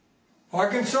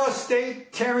 Arkansas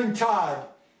State, Taryn Todd.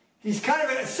 He's kind of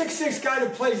a 6'6" guy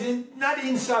that plays in, not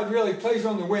inside really, plays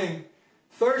on the wing.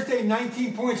 Thursday,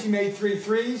 19 points, he made 3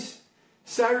 threes.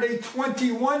 Saturday,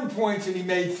 21 points, and he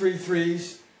made 3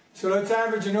 threes. So that's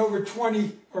averaging over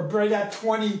 20, or right at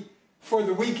 20 for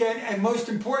the weekend. And most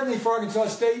importantly for Arkansas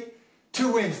State,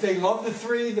 2 wins. They love the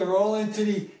 3. They're all into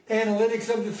the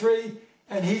analytics of the 3.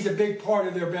 And he's a big part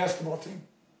of their basketball team.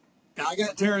 I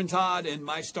got Taryn Todd in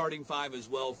my starting 5 as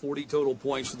well. 40 total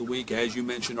points for the week. As you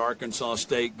mentioned, Arkansas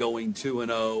State going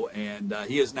 2-0. And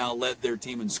he has now led their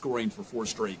team in scoring for 4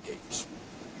 straight games.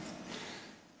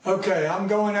 Okay, I'm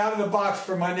going out of the box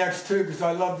for my next 2 because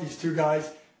I love these 2 guys.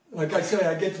 Like I say,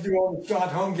 I get to do all the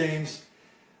shot home games.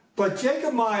 But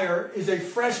Jacob Meyer is a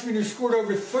freshman who scored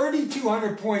over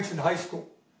 3,200 points in high school.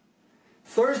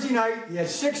 Thursday night, he had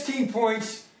 16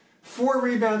 points, 4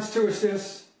 rebounds, 2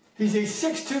 assists. He's a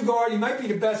 6'2" guard. He might be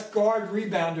the best guard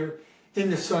rebounder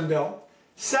in the Sun Belt.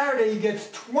 Saturday, he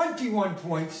gets 21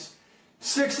 points,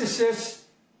 6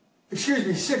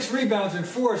 rebounds and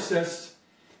 4 assists.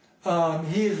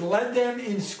 He has led them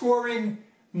in scoring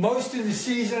most of the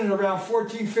season at around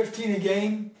 14, 15 a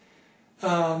game.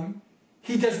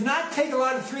 He does not take a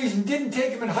lot of threes and didn't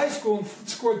take them in high school and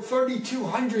scored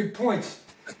 3,200 points.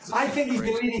 I think he's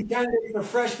the leading candidate for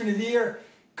freshman of the year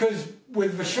because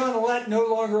with Vashon Alette no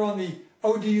longer on the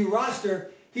ODU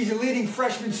roster, he's a leading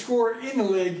freshman scorer in the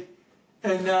league.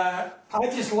 And I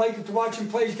just like to watch him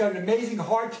play. He's got an amazing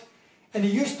heart. And he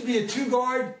used to be a 2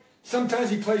 guard. Sometimes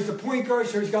he plays the point guard,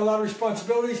 so he's got a lot of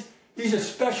responsibilities. He's a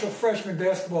special freshman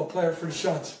basketball player for the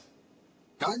Shuns.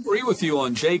 I agree with you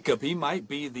on Jacob. He might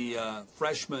be the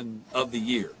freshman of the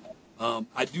year.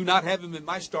 I do not have him in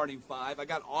my starting 5. I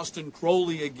got Austin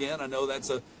Crowley again. I know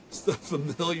that's a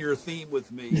familiar theme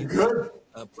with me. Good.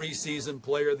 Preseason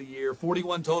player of the year.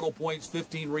 41 total points,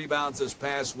 15 rebounds this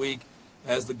past week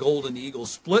as the Golden Eagles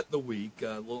split the week.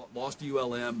 Lost to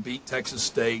ULM, beat Texas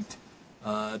State.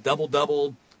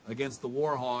 Double-double against the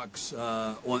Warhawks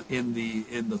in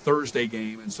the Thursday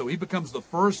game. And so he becomes the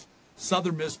first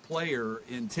Southern Miss player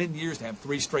in 10 years to have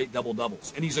 3 straight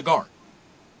double-doubles. And he's a guard.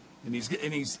 And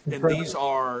these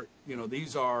are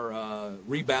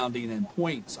rebounding and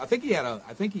points. I think he had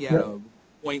a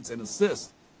points and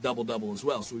assists double-double as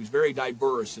well. So he's very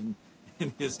diverse in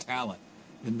his talent.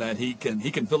 in that he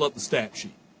can fill up the stat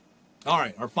sheet. All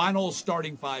right, our final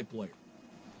starting 5 player.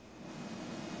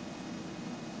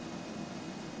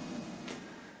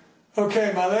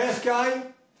 Okay, my last guy,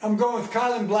 I'm going with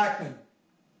Kylan Blackmon.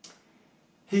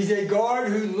 He's a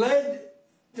guard who led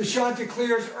the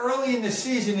Chanticleers early in the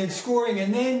season in scoring,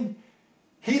 and then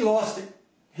he lost it.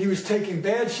 He was taking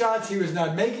bad shots. He was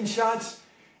not making shots.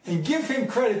 And give him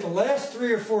credit, the last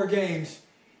 3 or 4 games,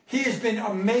 he has been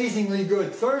amazingly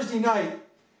good. Thursday night,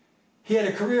 he had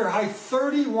a career-high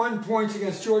 31 points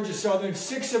against Georgia Southern,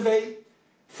 6 of 8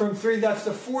 from 3. That's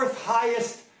the 4th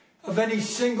highest of any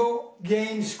single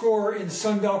game scorer in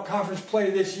Sun Belt Conference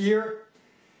play this year.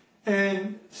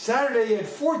 And Saturday, he had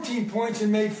 14 points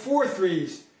and made 4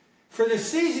 threes. For the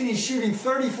season, he's shooting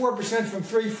 34% from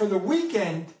 3. For the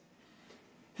weekend,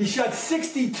 he shot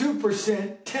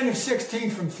 62%, 10 of 16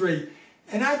 from 3.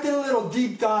 And I did a little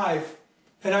deep dive,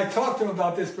 and I talked to him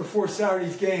about this before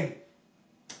Saturday's game.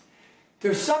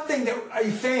 There's something that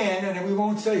a fan, and we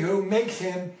won't say who, makes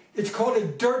him. It's called a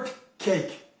dirt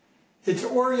cake. It's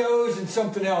Oreos and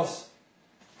something else.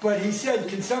 But he said,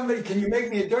 can you make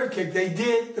me a dirt cake? They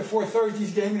did before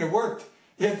Thursday's game, and it worked.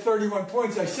 He had 31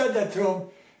 points. I said that to him,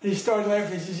 and he started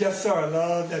laughing. He says, yes, sir, I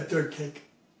love that dirt cake.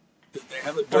 Did they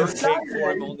have a dirt cake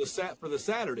for him on for the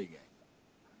Saturday game?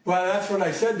 Well, that's what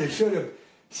I said. They should have.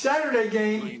 Saturday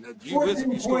game, I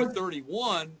mean, you scored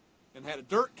 31 and had a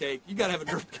dirt cake. You got to have a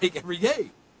dirt cake every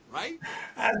game, right?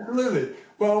 Absolutely.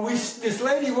 Well, this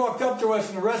lady walked up to us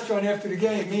in the restaurant after the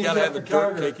game. You got to have a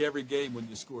dirt cake every game when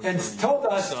you score. And told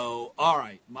us. So, all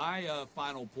right, my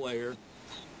final player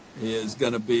is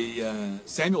going to be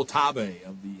Samuel Tabe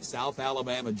of the South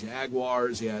Alabama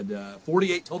Jaguars. He had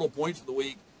 48 total points for the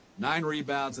week, 9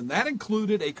 rebounds, and that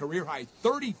included a career-high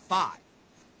 35.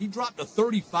 He dropped to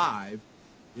 35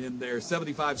 in their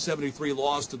 75-73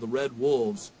 loss to the Red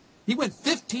Wolves. He went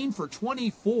 15 for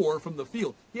 24 from the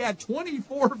field. He had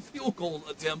 24 field goal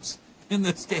attempts in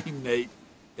this game, Nate,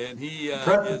 and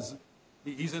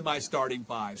he's in my starting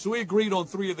 5. So we agreed on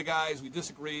 3 of the guys. We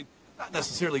disagreed, not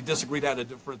necessarily disagreed, had a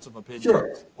difference of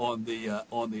opinion on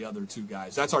the other 2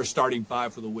 guys. That's our starting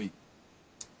 5 for the week.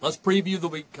 Let's preview the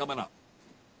week coming up.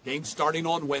 Game starting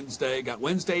on Wednesday.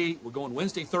 We're going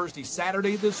Wednesday, Thursday,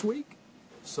 Saturday this week.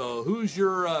 So who's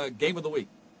your game of the week?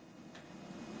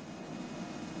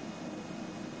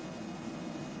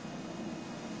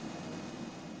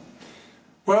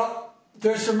 Well,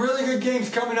 there's some really good games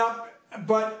coming up,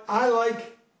 but I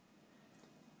like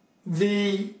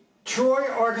the Troy,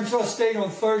 Arkansas State on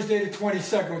Thursday the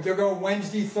 22nd. They'll go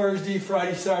Wednesday, Thursday,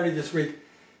 Friday, Saturday this week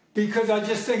because I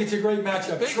just think it's a great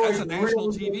matchup. That's a national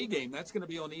TV game. That's going to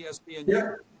be on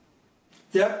ESPN.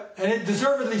 Yep, and it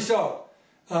deservedly so.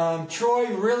 Troy,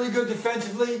 really good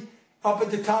defensively, up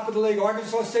at the top of the league.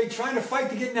 Arkansas State trying to fight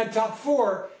to get in that top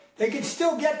 4. They can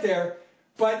still get there,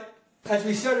 but as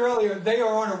we said earlier, they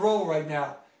are on a roll right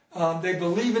now. They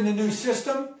believe in the new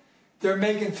system. They're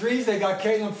making threes. They got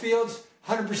Caleb Fields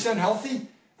 100% healthy.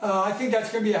 I think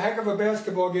that's going to be a heck of a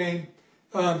basketball game.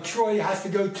 Troy has to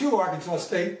go to Arkansas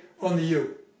State on the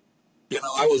U. You know,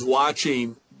 I was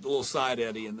watching a little side,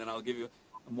 Eddie, and then I'm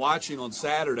watching on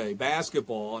Saturday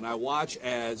basketball, and I watch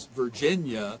as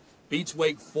Virginia beats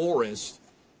Wake Forest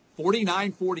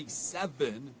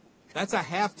 49-47. That's a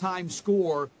halftime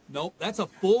score. Nope, that's a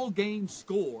full game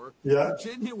score. Yeah.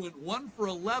 Virginia went 1 for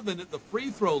 11 at the free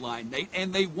throw line, Nate,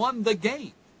 and they won the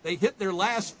game. They hit their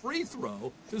last free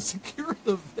throw to secure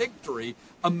the victory.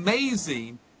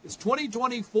 Amazing. It's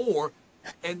 2024,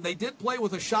 and they did play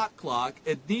with a shot clock,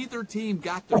 and neither team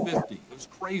got to 50. It was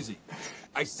crazy.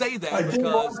 I say that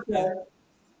because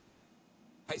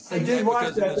in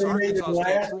this Arkansas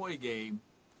State Troy game,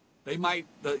 they might,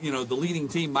 the leading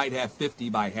team might have 50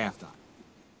 by halftime.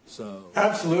 So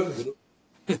absolutely,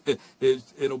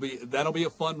 that'll be a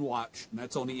fun watch, and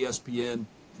that's on ESPNU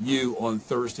on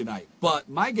Thursday night. But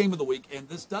my game of the week, and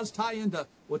this does tie into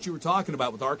what you were talking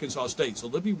about with Arkansas State, so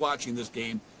they'll be watching this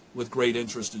game with great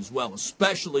interest as well,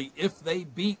 especially if they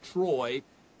beat Troy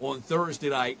on Thursday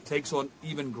night. It takes on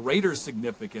even greater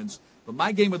significance. But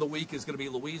my game of the week is going to be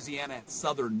Louisiana at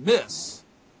Southern Miss.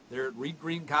 They're at Reed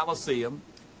Green Coliseum.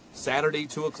 Saturday,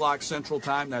 2 o'clock Central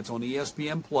Time. That's on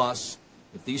ESPN+.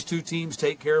 If these 2 teams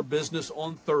take care of business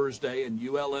on Thursday and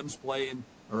Louisiana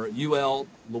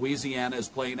is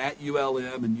playing at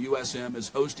ULM and USM is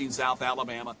hosting South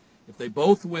Alabama, if they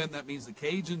both win, that means the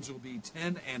Cajuns will be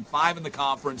 10-5 in the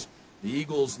conference, the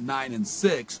Eagles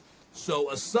 9-6.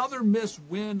 So a Southern Miss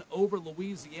win over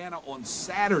Louisiana on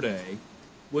Saturday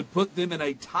would put them in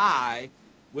a tie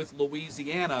with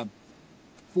Louisiana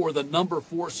for the number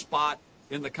 4 spot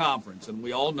in the conference, and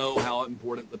we all know how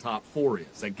important the top 4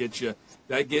 is. That gets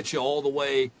you all the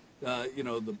way.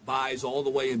 The buys all the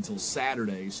way until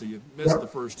Saturday, so you've missed the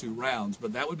first 2 rounds.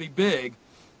 But that would be big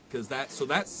because that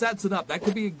sets it up. That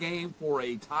could be a game for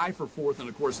a tie for 4th, and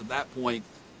of course at that point,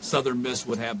 Southern Miss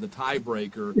would have the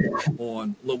tiebreaker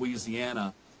on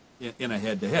Louisiana in a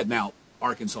head-to-head. Now,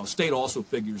 Arkansas State also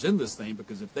figures in this thing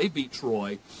because if they beat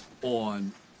Troy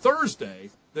on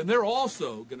Thursday, then they're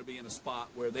also going to be in a spot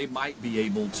where they might be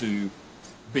able to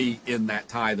be in that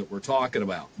tie that we're talking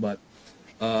about. But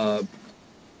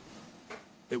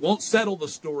it won't settle the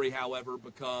story, however,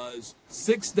 because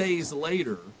 6 days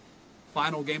later,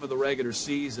 final game of the regular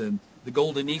season, the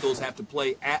Golden Eagles have to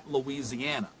play at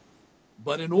Louisiana.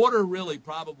 But in order really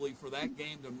probably for that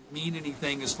game to mean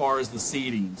anything as far as the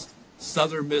seedings,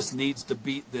 Southern Miss needs to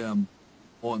beat them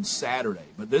on Saturday.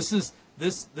 But this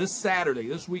Saturday,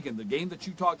 this weekend, the game that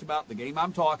you talked about, the game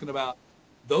I'm talking about,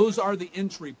 those are the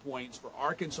entry points for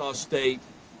Arkansas State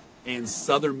and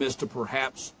Southern Miss to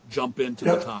perhaps jump into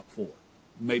the top 4.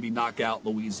 Maybe knock out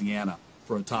Louisiana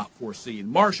for a top 4 seed.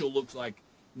 Marshall looks like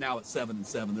now at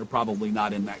 7-7. They're probably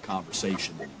not in that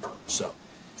conversation anymore. So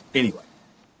anyway,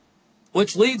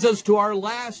 which leads us to our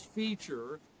last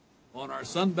feature on our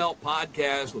Sun Belt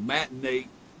podcast with Matt and Nate.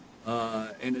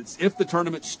 And it's if the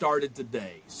tournament started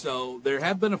today. So there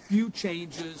have been a few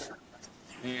changes.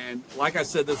 And like I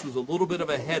said, this was a little bit of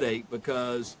a headache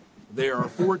because there are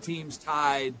 4 teams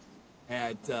tied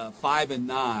at 5 and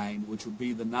 9, which would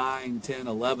be the 9, 10,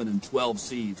 11, and 12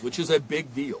 seeds, which is a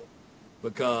big deal.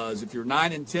 Because if you're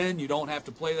 9 and 10, you don't have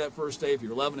to play that first day. If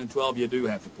you're 11 and 12, you do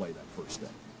have to play that first day.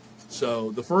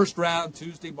 So the first round,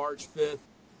 Tuesday, March 5th,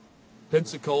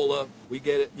 Pensacola, we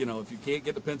get it. If you can't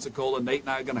get to Pensacola, Nate and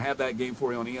I are going to have that game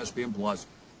for you on ESPN+.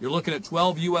 You're looking at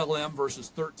 12 ULM versus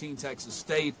 13 Texas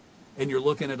State, and you're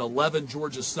looking at 11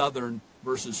 Georgia Southern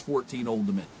versus 14 Old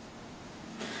Dominion.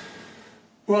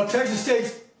 Well, Texas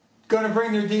State's going to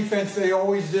bring their defense. They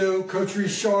always do. Coach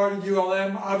Richard at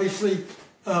ULM obviously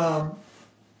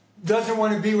doesn't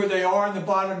want to be where they are in the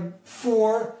bottom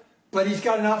 4, but he's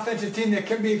got an offensive team that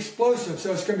can be explosive.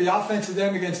 So it's going to be offense of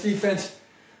them against defense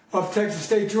of Texas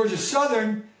State. Georgia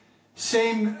Southern,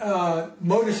 same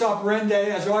modus operandi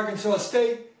as Arkansas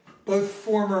State. Both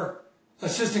former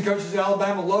assistant coaches at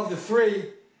Alabama love the 3.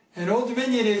 And Old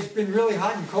Dominion has been really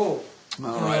hot and cold.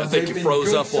 All right, I think you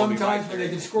froze up on me. Sometimes when they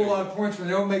can score a lot of points, when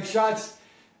they don't make shots,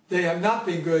 they have not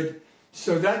been good.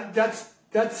 So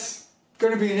that's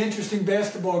going to be an interesting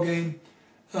basketball game.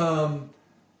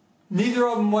 Neither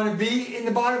of them want to be in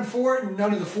the bottom 4, and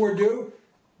none of the 4 do.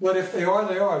 But if they are,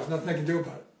 they are. There's nothing they can do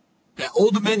about it. Yeah,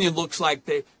 Old Dominion looks like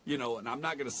they, and I'm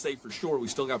not going to say for sure, we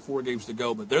still got 4 games to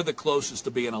go, but they're the closest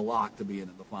to being a lock to being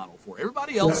in the Final 4.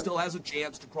 Everybody else still has a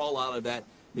chance to crawl out of that,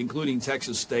 including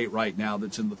Texas State right now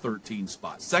that's in the 13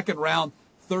 spot. Second round,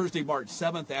 Thursday, March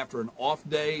 7th, after an off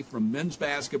day from men's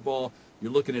basketball.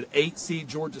 You're looking at 8 seed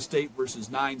Georgia State versus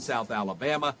 9 South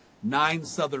Alabama, 9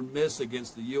 Southern Miss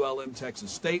against the ULM Texas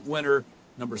State winner,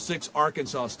 number 6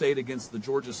 Arkansas State against the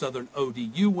Georgia Southern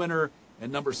ODU winner,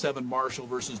 and number 7 Marshall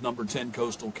versus number 10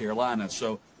 Coastal Carolina.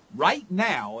 So right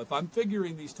now, if I'm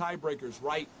figuring these tiebreakers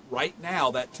right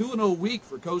now, that 2-0 week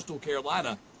for Coastal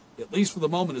Carolina, at least for the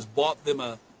moment, has bought them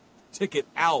a ticket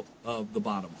out of the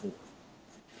bottom 4.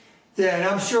 Yeah, and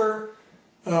I'm sure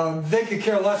they could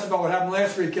care less about what happened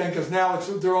last weekend because now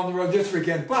they're on the road this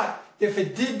weekend. But if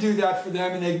it did do that for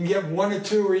them and they can get 1 or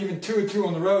 2 or even 2 or 2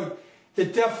 on the road,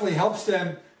 it definitely helps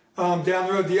them down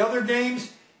the road. The other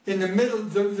games in the middle,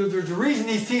 there's a reason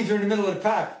these teams are in the middle of the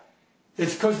pack.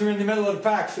 It's because they're in the middle of the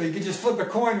pack. So you can just flip a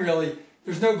coin, really.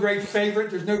 There's no great favorite.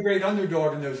 There's no great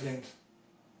underdog in those games.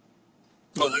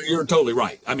 Well, you're totally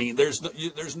right. I mean, there's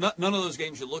none of those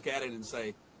games you look at it and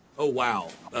say, oh, wow,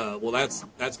 well, that's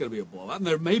going to be a blowout. And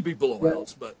there may be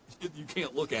blowouts, but you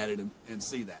can't look at it and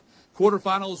see that.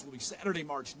 Quarterfinals will be Saturday,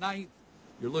 March 9th.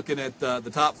 You're looking at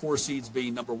the top 4 seeds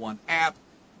being number 1 App,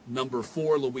 number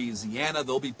 4 Louisiana.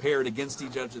 They'll be paired against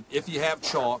each other. If you have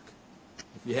chalk,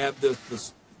 if you have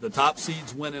the top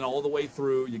seeds winning all the way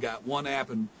through, you got 1 App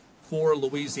and 4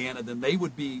 Louisiana, then they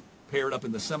would be paired up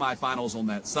in the semifinals on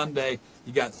that Sunday.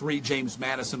 You got 3 James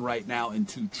Madison right now and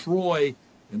 2 Troy,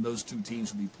 and those 2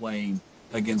 teams will be playing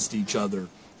against each other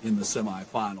in the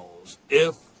semifinals.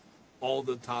 If all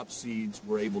the top seeds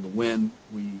were able to win,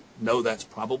 we know that's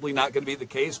probably not going to be the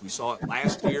case. We saw it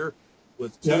last year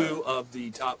with 2 of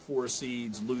the top 4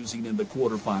 seeds losing in the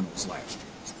quarterfinals last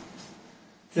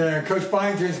year. Yeah, Coach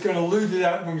Byington is going to allude to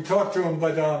that when we talk to him,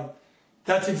 but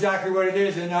that's exactly what it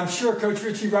is. And I'm sure Coach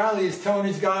Richie Riley is telling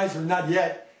these guys, or not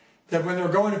yet, that when they're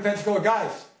going to Pensacola,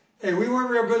 guys, hey, we weren't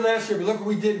real good last year, but look what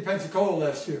we did in Pensacola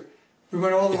last year. We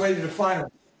went all the way to the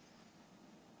final.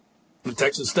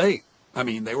 Texas State. I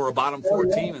mean, they were a bottom four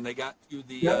team, and they got to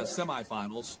the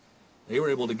semifinals. They were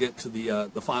able to get to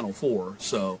the Final Four.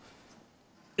 So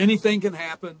anything can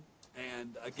happen.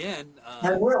 And again,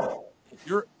 I will.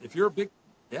 If you're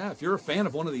a fan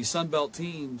of one of these Sun Belt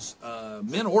teams,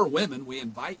 men or women, we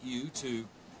invite you to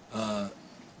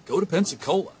go to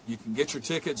Pensacola. You can get your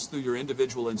tickets through your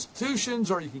individual institutions,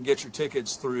 or you can get your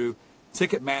tickets through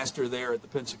Ticketmaster there at the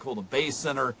Pensacola Bay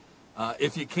Center.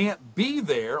 If you can't be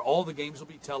there, all the games will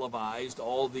be televised.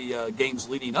 All the games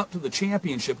leading up to the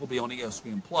championship will be on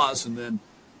ESPN Plus, and then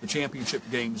the championship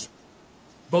games,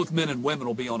 both men and women,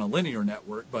 will be on a linear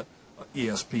network, but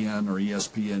ESPN or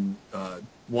ESPN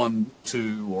 1,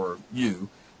 2, or U.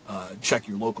 Check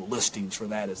your local listings for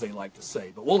that, as they like to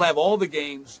say. But we'll have all the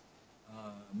games,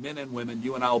 men and women.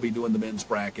 You and I will be doing the men's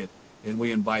bracket, and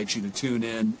we invite you to tune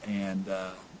in and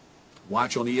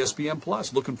watch on ESPN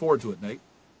Plus. Looking forward to it, Nate.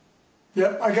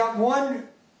 Yep, I got one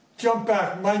jump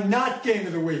back. My not game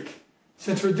of the week,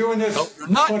 since we're doing this. Oh, your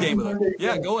not game of the week.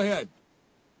 Yeah, go ahead.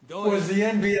 Was the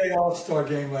NBA All-Star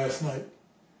game last night.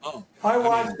 Oh, I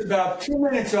watched about 2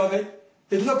 minutes of it.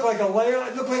 It looked like a layout.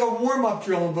 It looked like a warm-up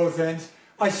drill on both ends.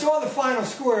 I saw the final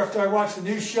score after I watched the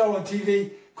new show on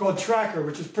TV called Tracker,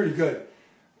 which is pretty good.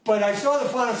 But I saw the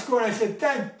final score, and I said,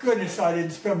 thank goodness I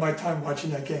didn't spend my time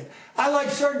watching that game. I like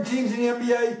certain teams in the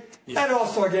NBA. Yeah. That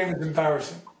All-Star game is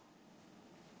embarrassing.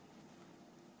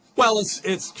 Well,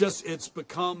 it's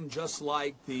become just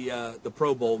like the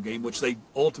Pro Bowl game, which they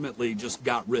ultimately just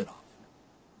got rid of.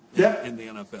 In the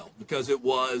NFL, because it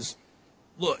was,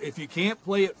 look, if you can't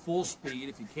play at full speed,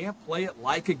 if you can't play it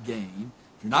like a game,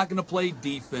 if you're not going to play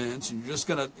defense, and you're just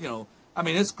going to, I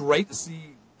mean, it's great to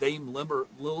see Dame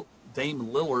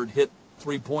Lillard hit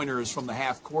three-pointers from the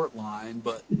half-court line,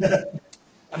 but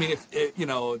I mean,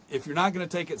 if you're not going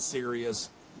to take it serious,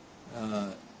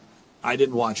 I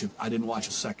didn't watch it. I didn't watch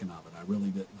a second of it. I really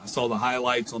didn't. I saw the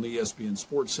highlights on the ESPN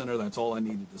Sports Center. That's all I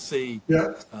needed to see.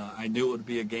 Yeah. I knew it would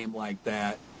be a game like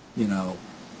that. I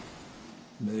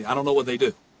don't know what they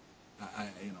do. I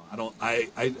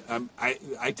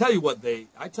tell you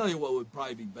what would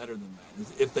probably be better than that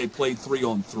is if they played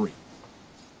 3-on-3.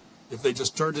 If they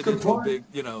just turned it into a big,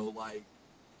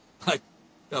 like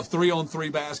a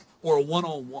 3-on-3 basket or a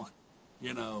 1-on-1,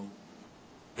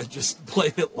 and just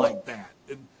played it like that.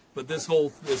 But this whole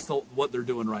what they're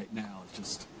doing right now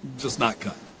is just not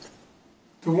cutting it.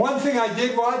 The one thing I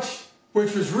did watch,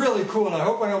 which was really cool, and I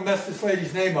hope I don't mess this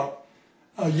lady's name up,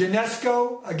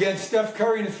 UNESCO against Steph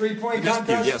Curry in a three-point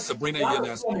contest. Yes, Sabrina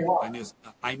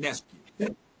Ionescu.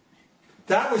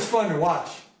 That was fun to watch.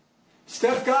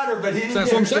 Steph got her, but he didn't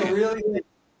get her so really.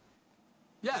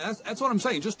 Yeah, that's what I'm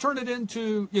saying. Just turn it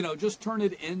into,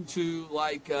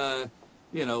 like,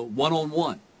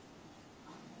 one-on-one.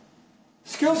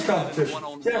 Skills competition.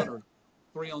 1-on-1 or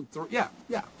 3-on-3.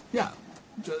 Yeah.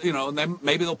 And then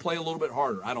maybe they'll play a little bit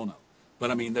harder. I don't know.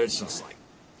 But, I mean, there's just like,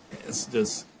 it's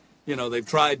just, they've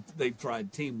tried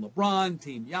Team LeBron,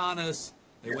 Team Giannis.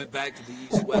 They went back to the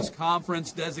East-West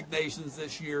Conference designations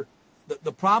this year.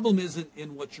 The problem isn't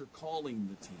in what you're calling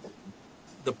the team.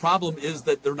 The problem is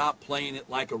that they're not playing it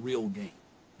like a real game.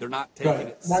 They're not taking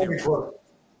it seriously.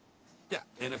 Yeah,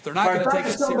 and if they're not going to take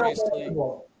it seriously.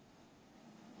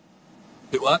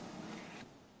 Do what?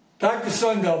 Back to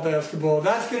Sunbelt basketball.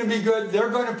 That's going to be good. They're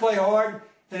going to play hard,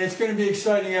 and it's going to be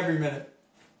exciting every minute.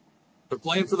 They're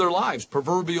playing for their lives,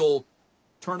 proverbial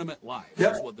tournament lives.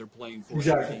 That's what they're playing for.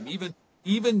 Exactly. Their team.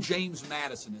 Even James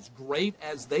Madison, as great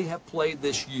as they have played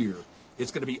this year,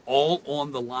 it's going to be all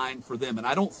on the line for them. And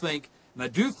I do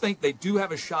think they do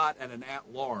have a shot at an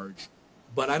at-large,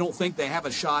 but I don't think they have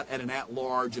a shot at an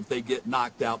at-large if they get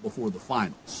knocked out before the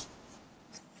finals.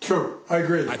 True. I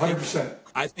agree, 100%.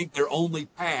 I think their only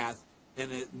path,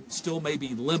 and it still may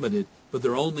be limited, but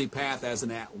their only path as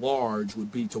an at-large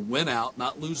would be to win out,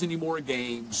 not lose any more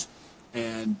games,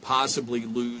 and possibly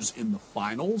lose in the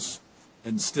finals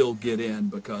and still get in,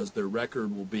 because their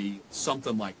record will be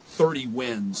something like 30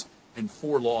 wins and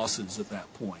 4 losses at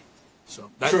that point.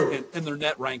 So that's, and their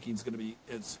net ranking is going to be,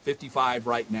 it's 55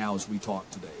 right now as we talk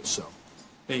today. So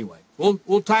anyway,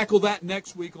 we'll tackle that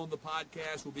next week on the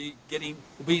podcast. We'll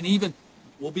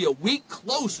be a week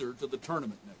closer to the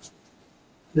tournament next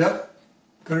week. Yep.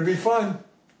 Going to be fun.